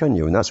just pick on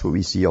you, and that's what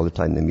we see all the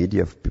time in the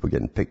media, people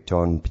getting picked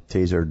on,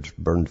 tasered,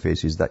 burned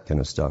faces, that kind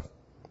of stuff.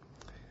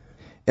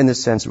 In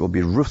this sense, it will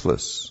be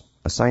ruthless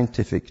A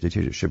scientific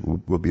dictatorship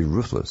will be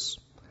ruthless.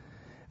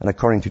 And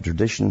according to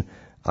tradition,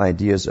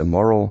 ideas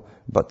immoral,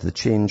 but the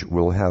change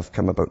will have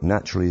come about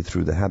naturally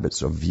through the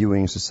habits of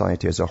viewing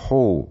society as a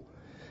whole,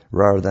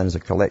 rather than as a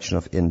collection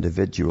of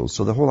individuals.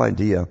 So the whole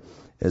idea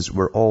is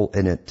we're all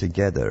in it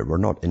together. We're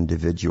not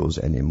individuals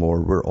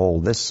anymore. We're all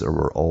this or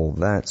we're all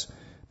that.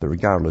 But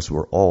regardless,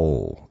 we're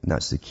all. And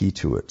that's the key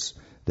to it.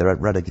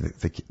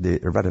 The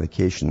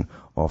eradication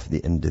of the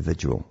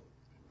individual.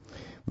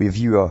 We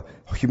view a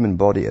human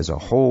body as a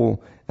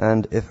whole,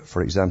 and if,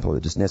 for example,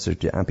 it is necessary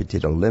to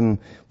amputate a limb,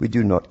 we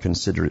do not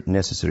consider it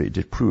necessary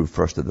to prove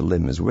first that the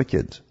limb is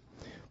wicked.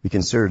 We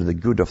consider the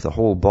good of the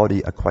whole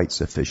body a quite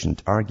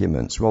sufficient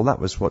argument. Well, that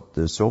was what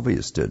the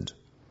Soviets did.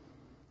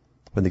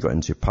 When they got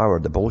into power,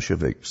 the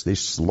Bolsheviks, they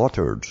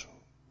slaughtered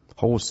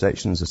whole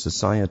sections of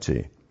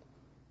society.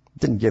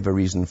 Didn't give a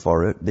reason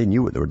for it. They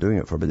knew what they were doing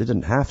it for, but they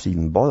didn't have to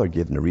even bother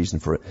giving a reason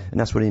for it. And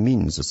that's what he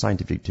means. The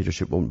scientific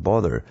dictatorship won't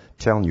bother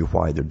telling you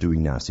why they're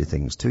doing nasty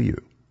things to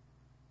you.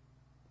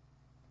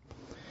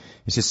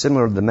 He says,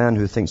 similar, the man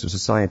who thinks of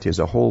society as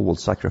a whole will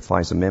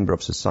sacrifice a member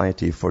of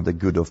society for the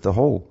good of the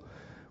whole,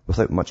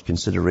 without much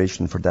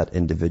consideration for that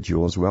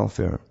individual's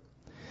welfare.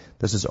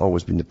 This has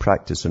always been the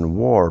practice in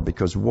war,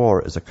 because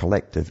war is a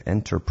collective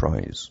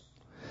enterprise.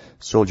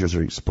 Soldiers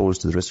are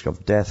exposed to the risk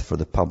of death for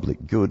the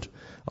public good,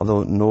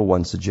 although no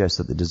one suggests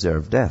that they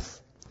deserve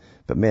death.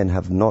 But men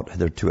have not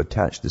hitherto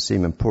attached the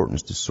same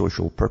importance to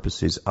social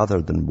purposes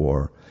other than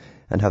war,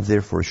 and have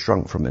therefore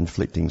shrunk from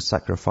inflicting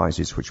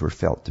sacrifices which were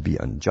felt to be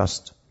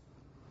unjust.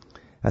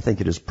 I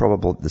think it is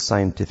probable that the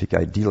scientific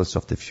idealists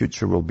of the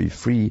future will be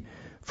free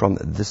from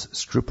this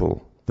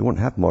scruple. They won't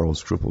have moral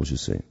scruples, you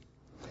see.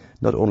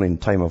 Not only in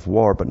time of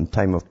war, but in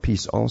time of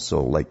peace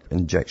also, like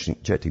injecting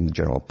the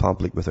general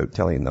public without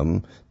telling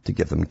them to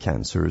give them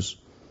cancers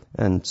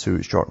and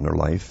to shorten their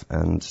life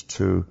and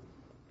to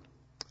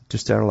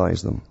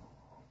sterilize them.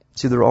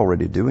 See, they're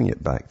already doing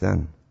it back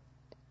then.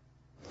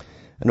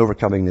 And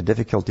overcoming the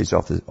difficulties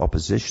of the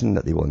opposition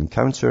that they will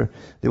encounter,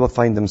 they will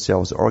find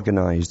themselves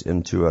organized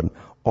into an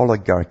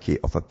oligarchy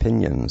of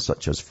opinions,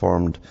 such as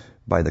formed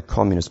by the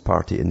Communist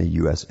Party in the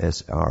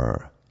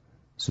USSR.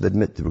 So they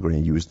admit they were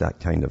going to use that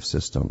kind of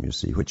system, you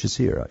see, which is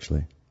here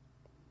actually.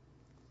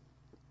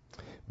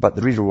 But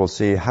the reader will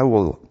say,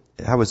 how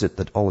is it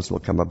that all this will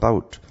come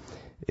about?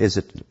 Is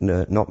it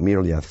not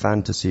merely a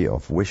fantasy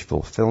of wish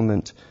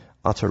fulfillment,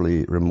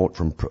 utterly remote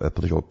from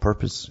political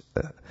purpose?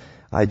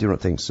 I do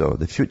not think so.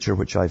 The future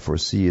which I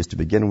foresee is to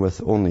begin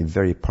with only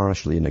very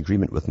partially in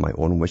agreement with my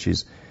own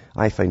wishes.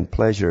 I find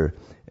pleasure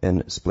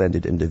in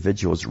splendid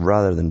individuals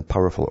rather than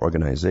powerful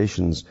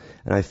organizations,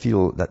 and I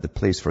feel that the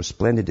place for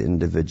splendid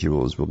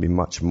individuals will be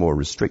much more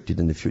restricted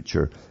in the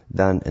future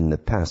than in the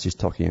past. He's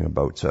talking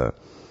about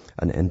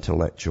an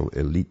intellectual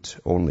elite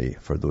only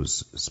for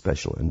those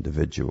special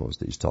individuals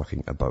that he's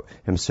talking about,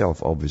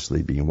 himself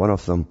obviously being one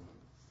of them.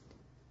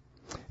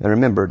 And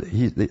remember,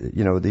 he's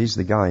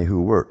the guy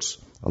who works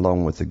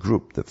along with the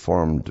group that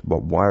formed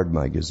Wired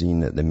magazine,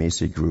 the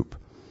Macy Group.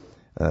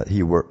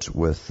 He worked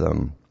with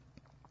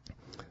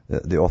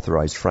the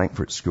authorized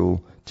Frankfurt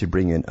School to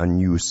bring in a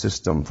new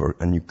system for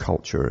a new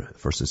culture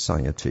for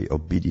society,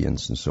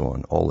 obedience and so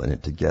on, all in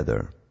it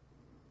together.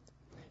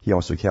 He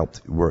also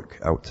helped work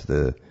out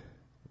the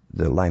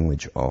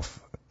language of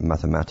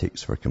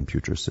mathematics for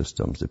computer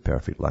systems, the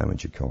perfect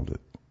language he called it.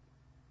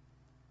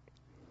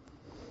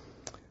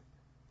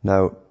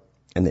 Now,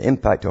 and the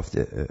impact of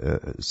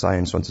the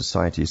science on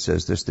society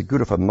says this: the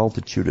good of a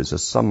multitude is a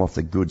sum of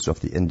the goods of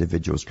the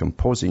individuals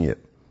composing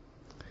it,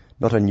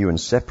 not a new and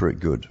separate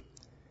good.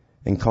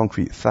 In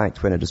concrete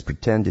fact, when it is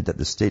pretended that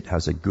the state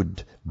has a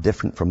good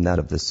different from that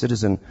of the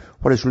citizen,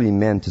 what is really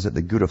meant is that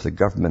the good of the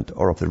government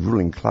or of the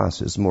ruling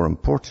class is more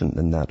important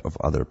than that of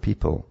other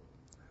people.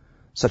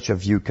 Such a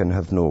view can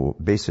have no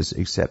basis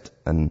except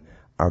an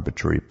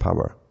arbitrary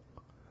power.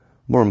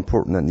 More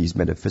important than these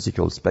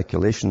metaphysical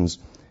speculations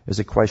is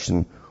the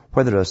question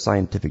whether a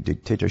scientific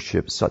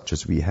dictatorship such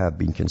as we have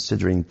been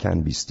considering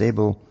can be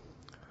stable,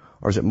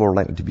 or is it more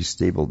likely to be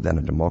stable than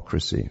a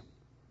democracy?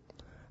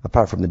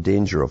 Apart from the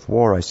danger of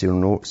war, I see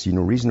no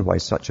reason why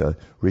such a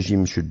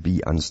regime should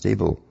be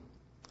unstable.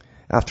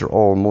 After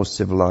all, most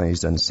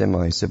civilized and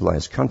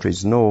semi-civilized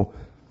countries known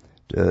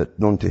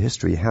to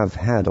history have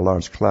had a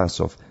large class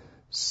of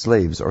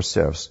slaves or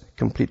serfs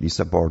completely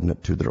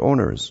subordinate to their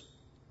owners.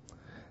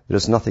 There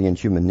is nothing in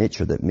human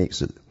nature that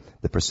makes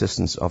the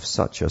persistence of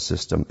such a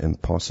system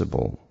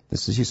impossible.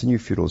 This is just a new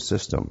feudal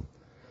system.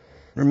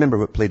 Remember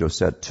what Plato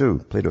said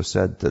too. Plato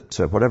said that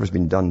whatever's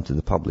been done to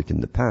the public in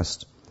the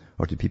past,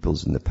 or to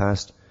peoples in the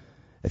past,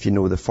 if you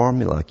know the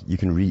formula, you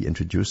can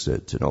reintroduce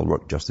it and it'll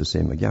work just the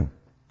same again.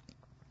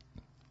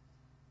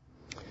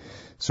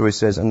 So he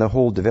says, and the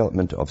whole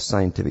development of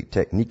scientific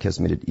technique has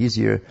made it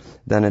easier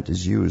than it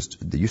used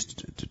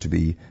to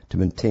be to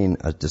maintain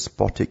a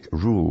despotic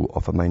rule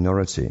of a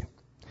minority.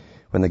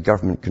 When the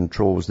government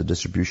controls the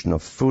distribution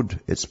of food,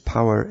 its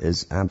power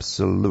is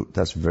absolute.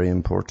 That's very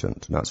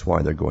important. And that's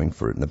why they're going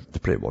for it. And the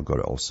Pretty well got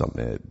it all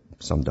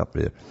summed up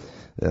there.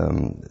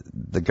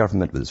 The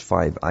government with its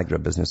 5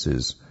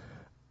 agribusinesses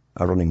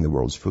are running the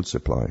world's food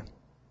supply.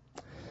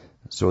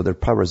 So their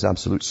power is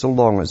absolute so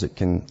long as it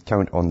can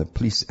count on the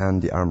police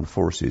and the armed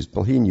forces.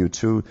 Well, he knew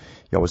too,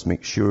 you always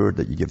make sure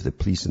that you give the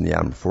police and the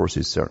armed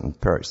forces certain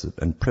perks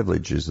and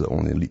privileges that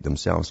only elite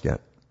themselves get.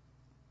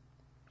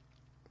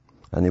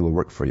 And they will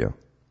work for you.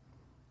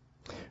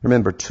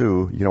 Remember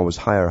too, you can always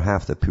hire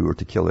half the poor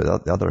to kill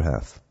the other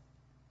half.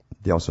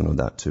 They also know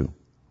that too.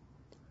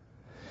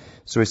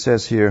 So he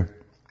says here,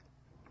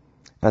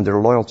 and their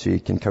loyalty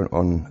can count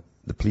on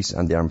the police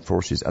and the armed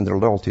forces, and their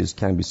loyalties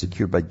can be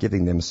secured by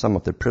giving them some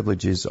of the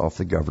privileges of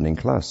the governing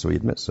class. So he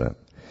admits that.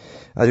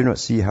 I do not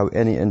see how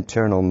any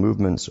internal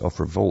movements of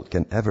revolt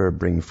can ever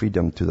bring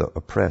freedom to the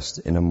oppressed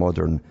in a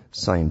modern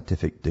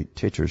scientific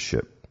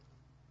dictatorship.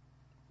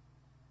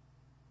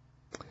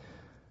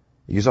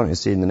 He goes on to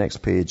say in the next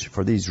page,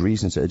 for these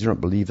reasons, I do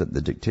not believe that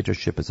the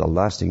dictatorship is a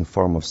lasting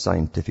form of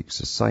scientific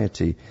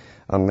society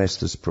unless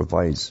this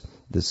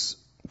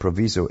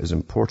proviso is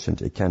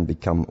important. It can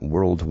become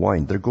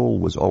worldwide. Their goal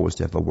was always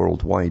to have a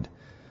worldwide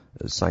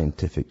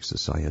scientific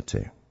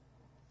society.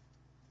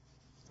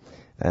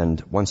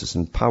 And once it's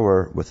in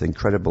power with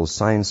incredible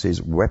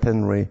sciences,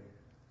 weaponry,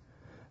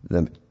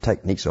 the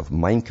techniques of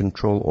mind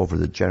control over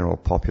the general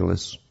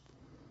populace,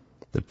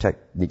 the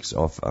techniques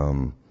of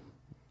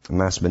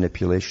mass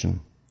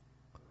manipulation,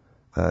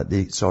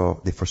 they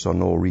foresaw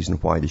no reason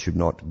why they should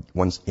not,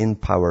 once in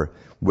power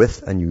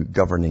with a new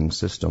governing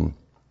system,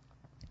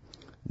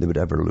 they would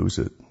ever lose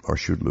it or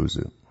should lose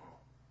it.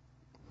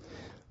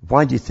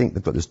 Why do you think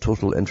they've got this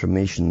total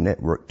information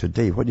network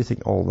today? What do you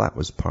think all that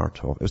was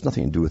part of? It was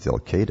nothing to do with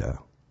Al-Qaeda.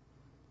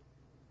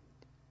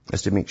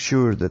 It's to make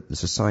sure that the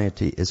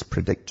society is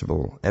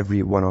predictable.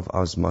 Every one of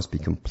us must be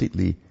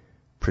completely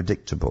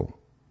predictable.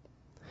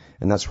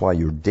 And that's why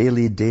your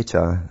daily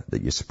data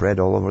that you spread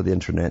all over the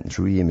internet and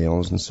through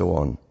emails and so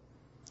on,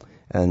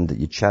 and that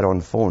you chat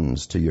on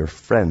phones to your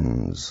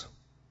friends,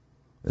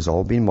 is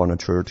all being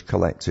monitored,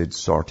 collected,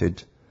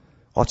 sorted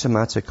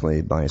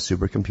automatically by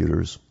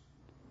supercomputers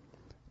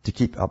to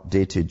keep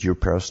updated your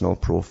personal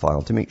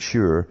profile, to make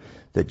sure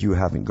that you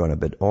haven't gone a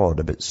bit odd,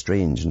 a bit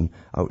strange and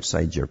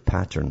outside your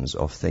patterns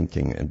of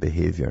thinking and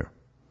behavior,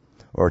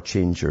 or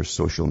change your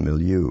social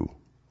milieu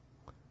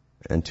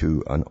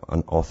into an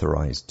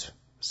unauthorized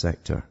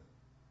sector.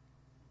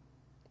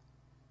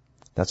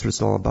 That's what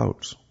it's all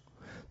about.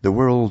 The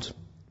world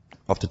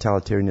of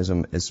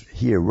totalitarianism is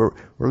here.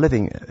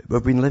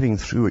 We've been living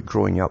through it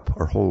growing up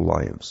our whole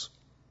lives.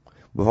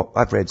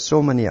 I've read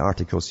so many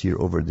articles here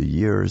over the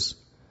years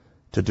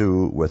to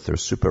do with their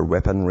super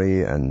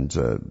weaponry and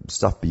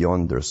stuff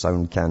beyond their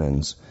sound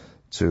cannons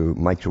to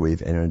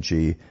microwave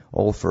energy,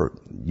 all for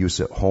use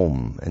at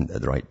home and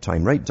at the right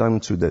time, right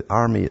down to the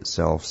army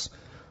itself's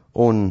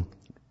own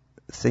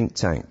think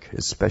tank,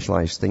 a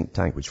specialized think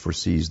tank which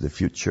foresees the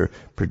future,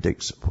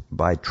 predicts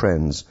by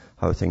trends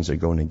how things are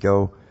going to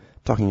go,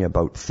 talking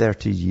about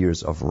 30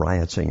 years of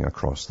rioting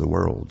across the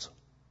world.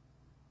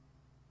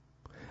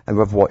 And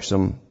we've watched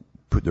them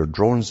put their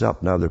drones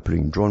up. Now they're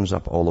putting drones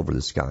up all over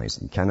the skies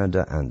in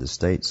Canada and the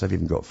States. I've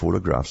even got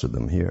photographs of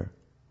them here.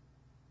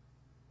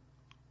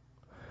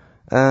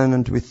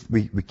 And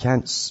we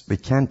can't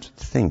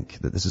think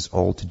that this is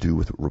all to do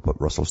with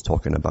what Russell's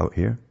talking about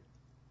here.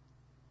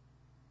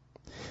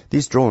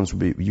 These drones will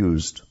be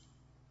used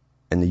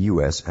in the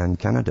US and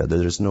Canada.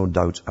 There is no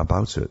doubt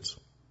about it.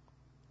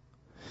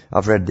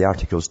 I've read the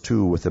articles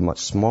too with the much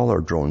smaller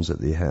drones that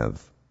they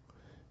have.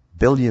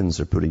 Billions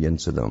are putting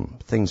into them.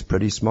 Things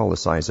pretty small, the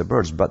size of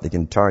birds, but they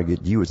can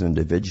target you as an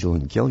individual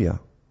and kill you.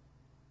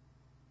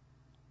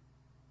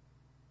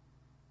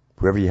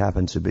 Whoever you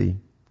happen to be.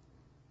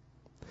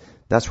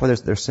 That's why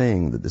they're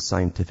saying that the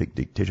scientific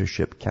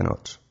dictatorship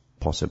cannot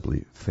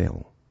possibly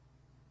fail.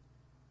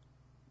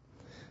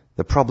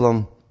 The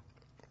problem,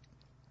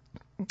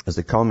 as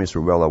the communists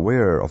were well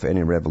aware of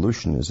any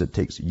revolution, is it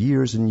takes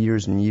years and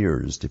years and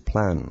years to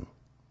plan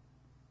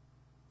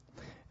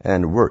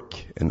and work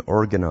and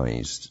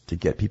organize to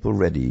get people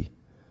ready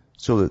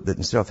so that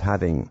instead of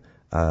having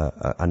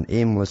an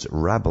aimless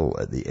rabble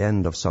at the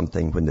end of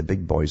something when the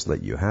big boys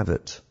let you have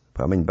it,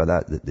 what I mean by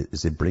that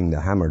is they bring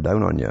the hammer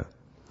down on you.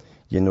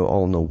 You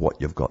all know what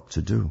you've got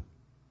to do.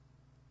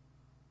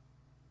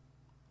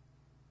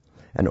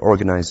 And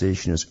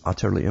organization is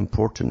utterly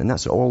important, and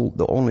that's all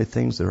the only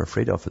things they're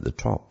afraid of at the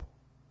top.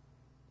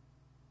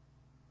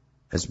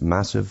 Is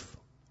massive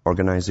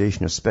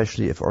organization,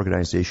 especially if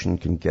organization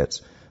can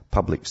get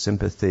public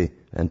sympathy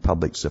and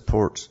public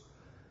support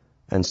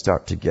and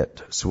start to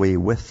get sway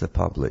with the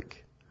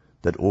public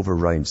that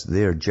overrides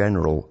their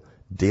general,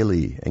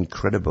 daily,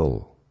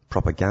 incredible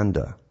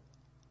propaganda.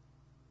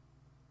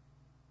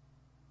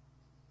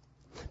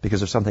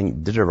 Because if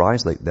something did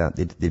arise like that,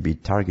 they'd be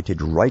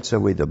targeted right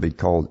away. They'll be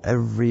called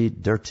every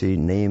dirty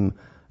name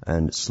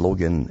and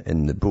slogan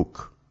in the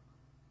book.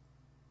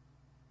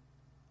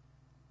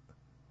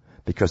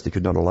 Because they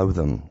could not allow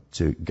them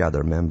to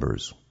gather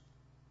members.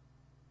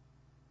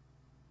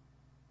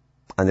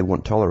 And they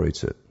won't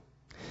tolerate it.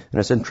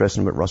 And it's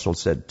interesting what Russell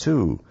said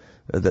too,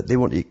 that they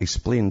won't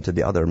explain to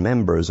the other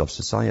members of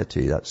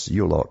society, that's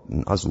you lot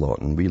and us lot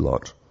and we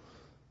lot,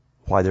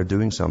 why they're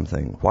doing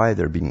something, why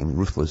they're being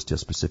ruthless to a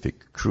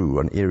specific crew,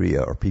 an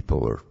area or people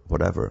or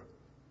whatever.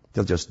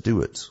 They'll just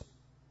do it.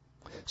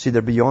 See,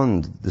 they're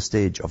beyond the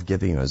stage of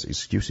giving us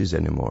excuses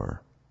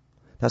anymore.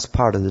 That's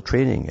part of the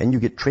training. And you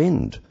get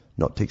trained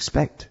not to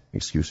expect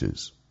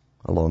excuses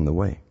along the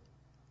way.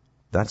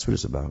 That's what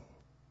it's about.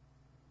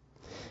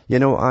 You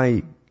know,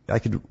 I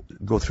could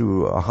go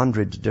through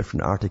 100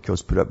 different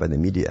articles put up by the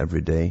media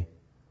every day.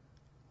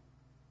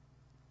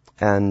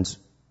 And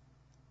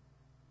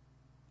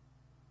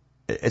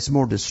it's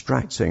more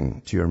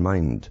distracting to your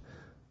mind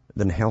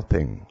than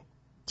helping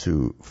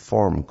to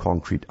form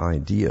concrete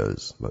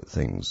ideas about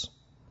things.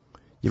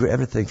 You've got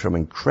everything from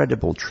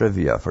incredible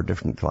trivia for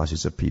different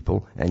classes of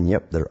people, and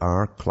yep, there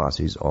are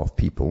classes of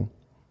people.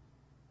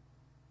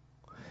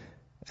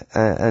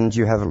 And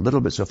you have little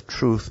bits of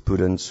truth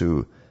put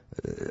into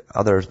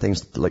other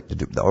things like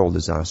the oil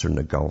disaster in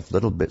the Gulf,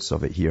 little bits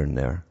of it here and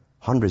there.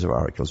 Hundreds of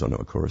articles on it,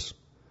 of course.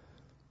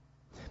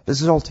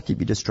 This is all to keep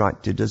you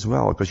distracted as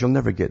well, because you'll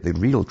never get the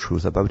real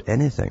truth about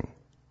anything.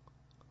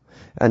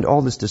 And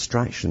all this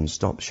distraction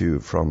stops you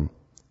from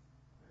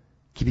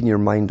keeping your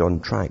mind on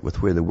track with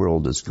where the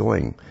world is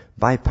going,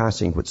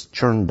 bypassing what's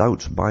churned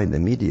out by the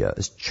media.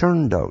 It's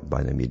churned out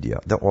by the media,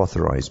 the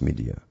authorized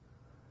media,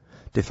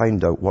 to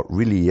find out what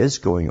really is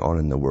going on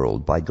in the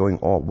world by going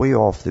way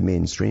off the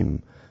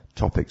mainstream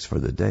topics for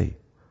the day,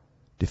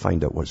 to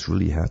find out what's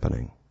really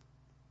happening.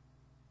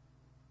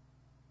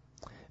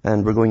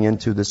 And we're going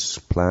into this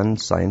planned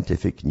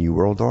scientific New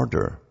World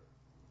Order.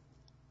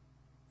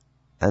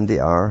 And they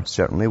are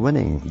certainly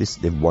winning.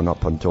 They've won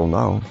up until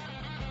now.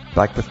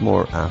 Back with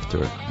more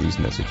after these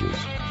messages.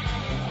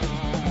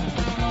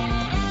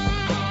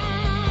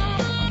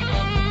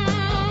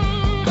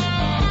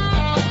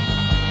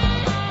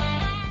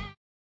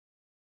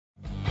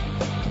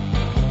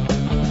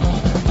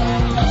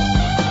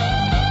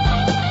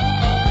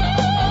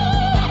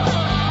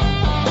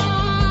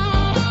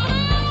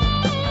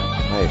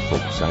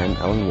 I'm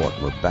Alan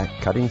Watt. We're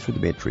back cutting through the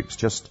matrix,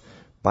 just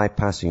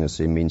bypassing the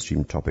same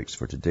mainstream topics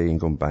for today and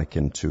going back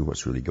into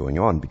what's really going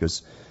on,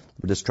 because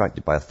we're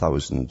distracted by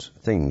 1,000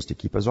 things to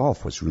keep us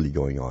off what's really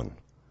going on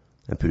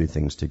and putting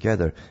things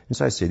together. And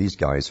so I say these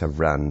guys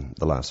have ran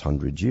the last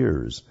 100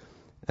 years,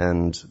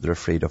 and they're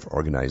afraid of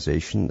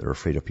organization. They're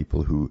afraid of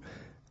people who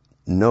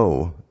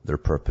know their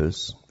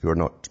purpose, who are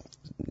not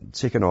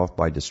taken off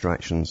by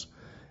distractions,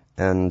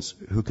 and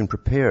who can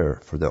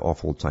prepare for the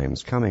awful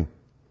times coming.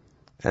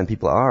 And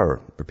people are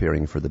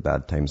preparing for the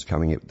bad times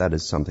coming. That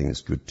is something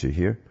that's good to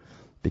hear,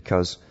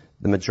 because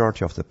the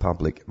majority of the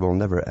public will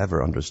never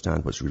ever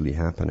understand what's really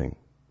happening.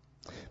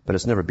 But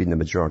it's never been the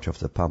majority of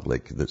the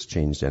public that's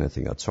changed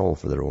anything at all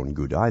for their own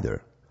good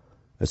either.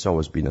 It's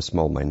always been a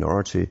small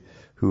minority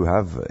who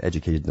have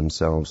educated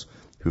themselves,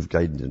 who've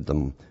guided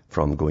them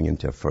from going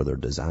into a further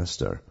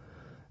disaster.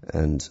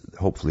 And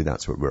hopefully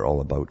that's what we're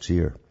all about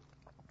here.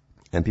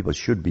 And people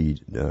should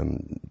be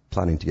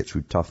planning to get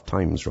through tough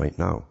times right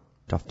now.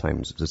 Tough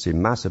times. As I say,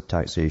 massive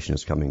taxation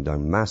is coming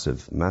down.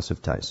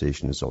 Massive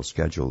taxation is all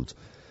scheduled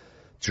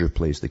to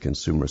replace the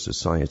consumer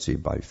society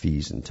by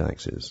fees and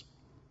taxes.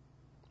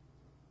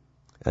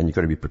 And you've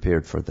got to be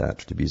prepared for that,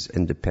 to be as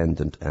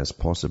independent as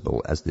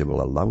possible, as they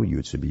will allow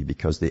you to be,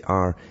 because they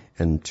are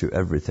into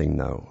everything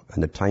now.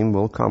 And the time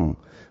will come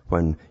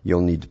when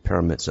you'll need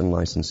permits and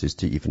licenses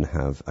to even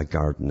have a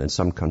garden. In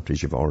some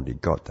countries you've already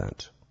got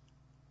that.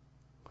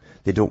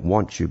 They don't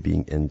want you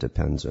being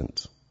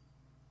independent.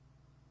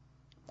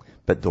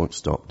 But don't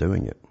stop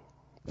doing it.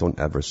 Don't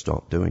ever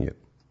stop doing it.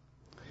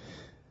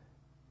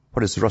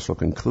 What does Russell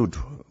conclude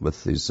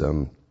with his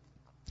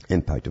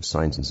impact of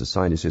science in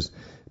society? He says,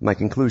 my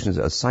conclusion is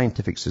that a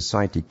scientific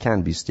society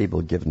can be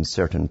stable given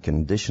certain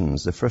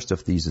conditions. The first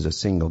of these is a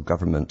single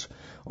government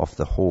of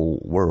the whole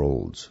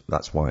world.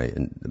 That's why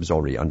it was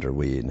already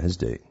underway in his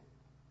day.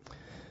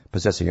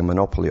 Possessing a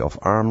monopoly of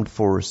armed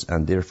force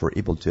and therefore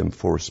able to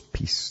enforce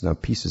peace. Now,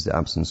 peace is the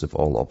absence of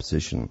all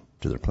opposition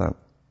to their plan.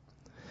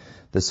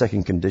 The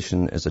second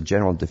condition is a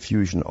general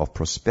diffusion of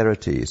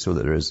prosperity, so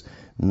that there is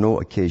no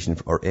occasion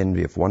or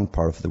envy of one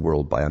part of the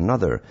world by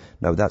another.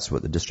 Now that's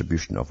what the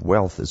distribution of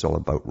wealth is all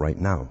about right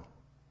now.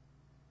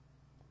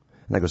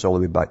 And that goes all the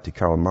way back to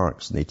Karl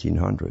Marx in the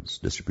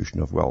 1800s, distribution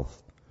of wealth.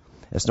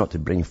 It's not to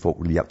bring folk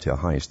really up to a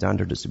high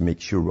standard, it's to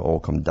make sure we all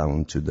come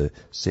down to the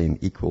same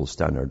equal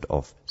standard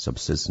of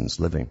subsistence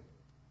living.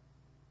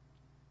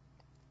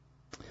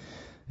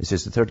 It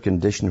says the third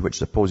condition, which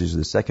supposes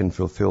the second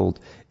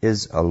fulfilled,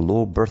 is a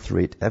low birth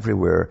rate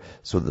everywhere,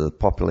 so that the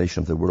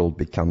population of the world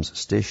becomes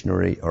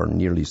stationary or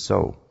nearly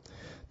so.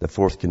 The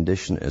fourth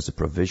condition is the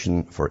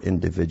provision for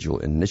individual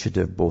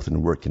initiative, both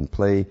in work and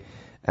play,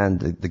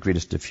 and the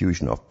greatest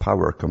diffusion of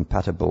power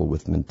compatible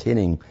with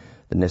maintaining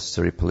the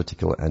necessary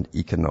political and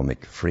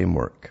economic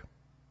framework.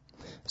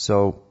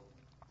 So,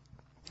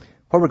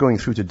 what we're going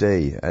through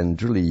today,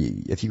 and really,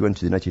 if you go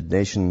into the United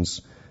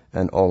Nations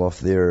and all of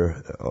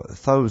their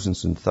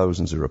thousands and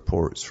thousands of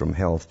reports from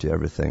health to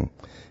everything,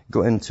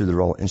 go into the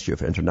Royal Institute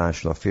for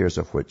International Affairs,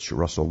 of which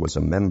Russell was a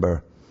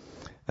member,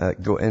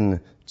 go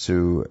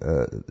into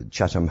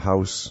Chatham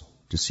House,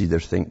 to see their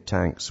think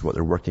tanks, what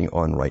they're working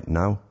on right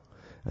now,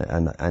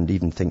 and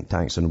even think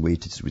tanks on a way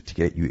to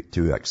get you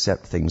to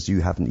accept things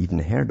you haven't even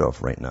heard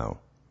of right now.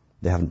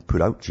 They haven't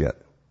put out yet.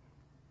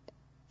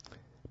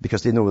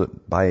 Because they know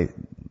that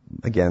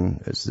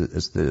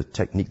it's the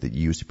technique that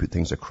you use to put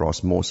things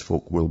across. Most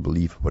folk will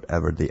believe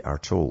whatever they are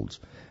told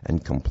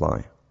and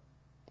comply.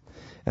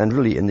 And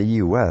really, in the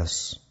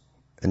U.S.,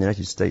 in the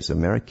United States of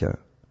America,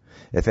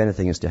 if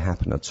anything is to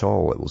happen at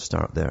all, it will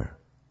start there.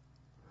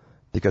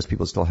 Because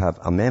people still have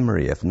a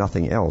memory, if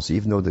nothing else,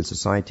 even though the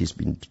society's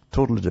been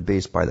totally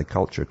debased by the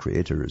culture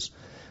creators,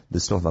 they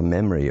still have a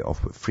memory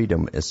of what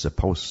freedom is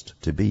supposed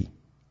to be.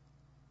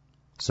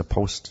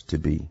 Supposed to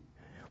be.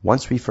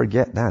 Once we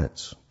forget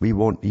that, we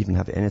won't even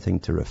have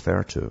anything to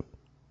refer to.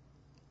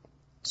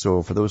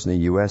 So for those in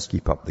the U.S.,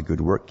 keep up the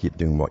good work, keep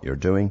doing what you're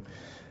doing,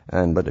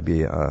 and let it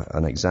be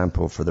an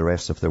example for the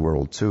rest of the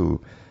world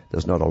too.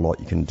 There's not a lot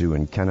you can do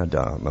in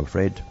Canada, I'm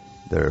afraid.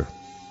 They're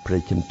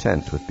pretty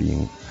content with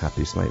being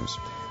happy slaves.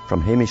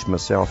 From Hamish,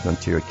 myself, in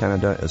Ontario,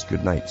 Canada, is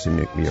good night. So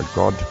may your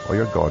God or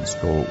your gods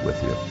go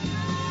with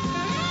you.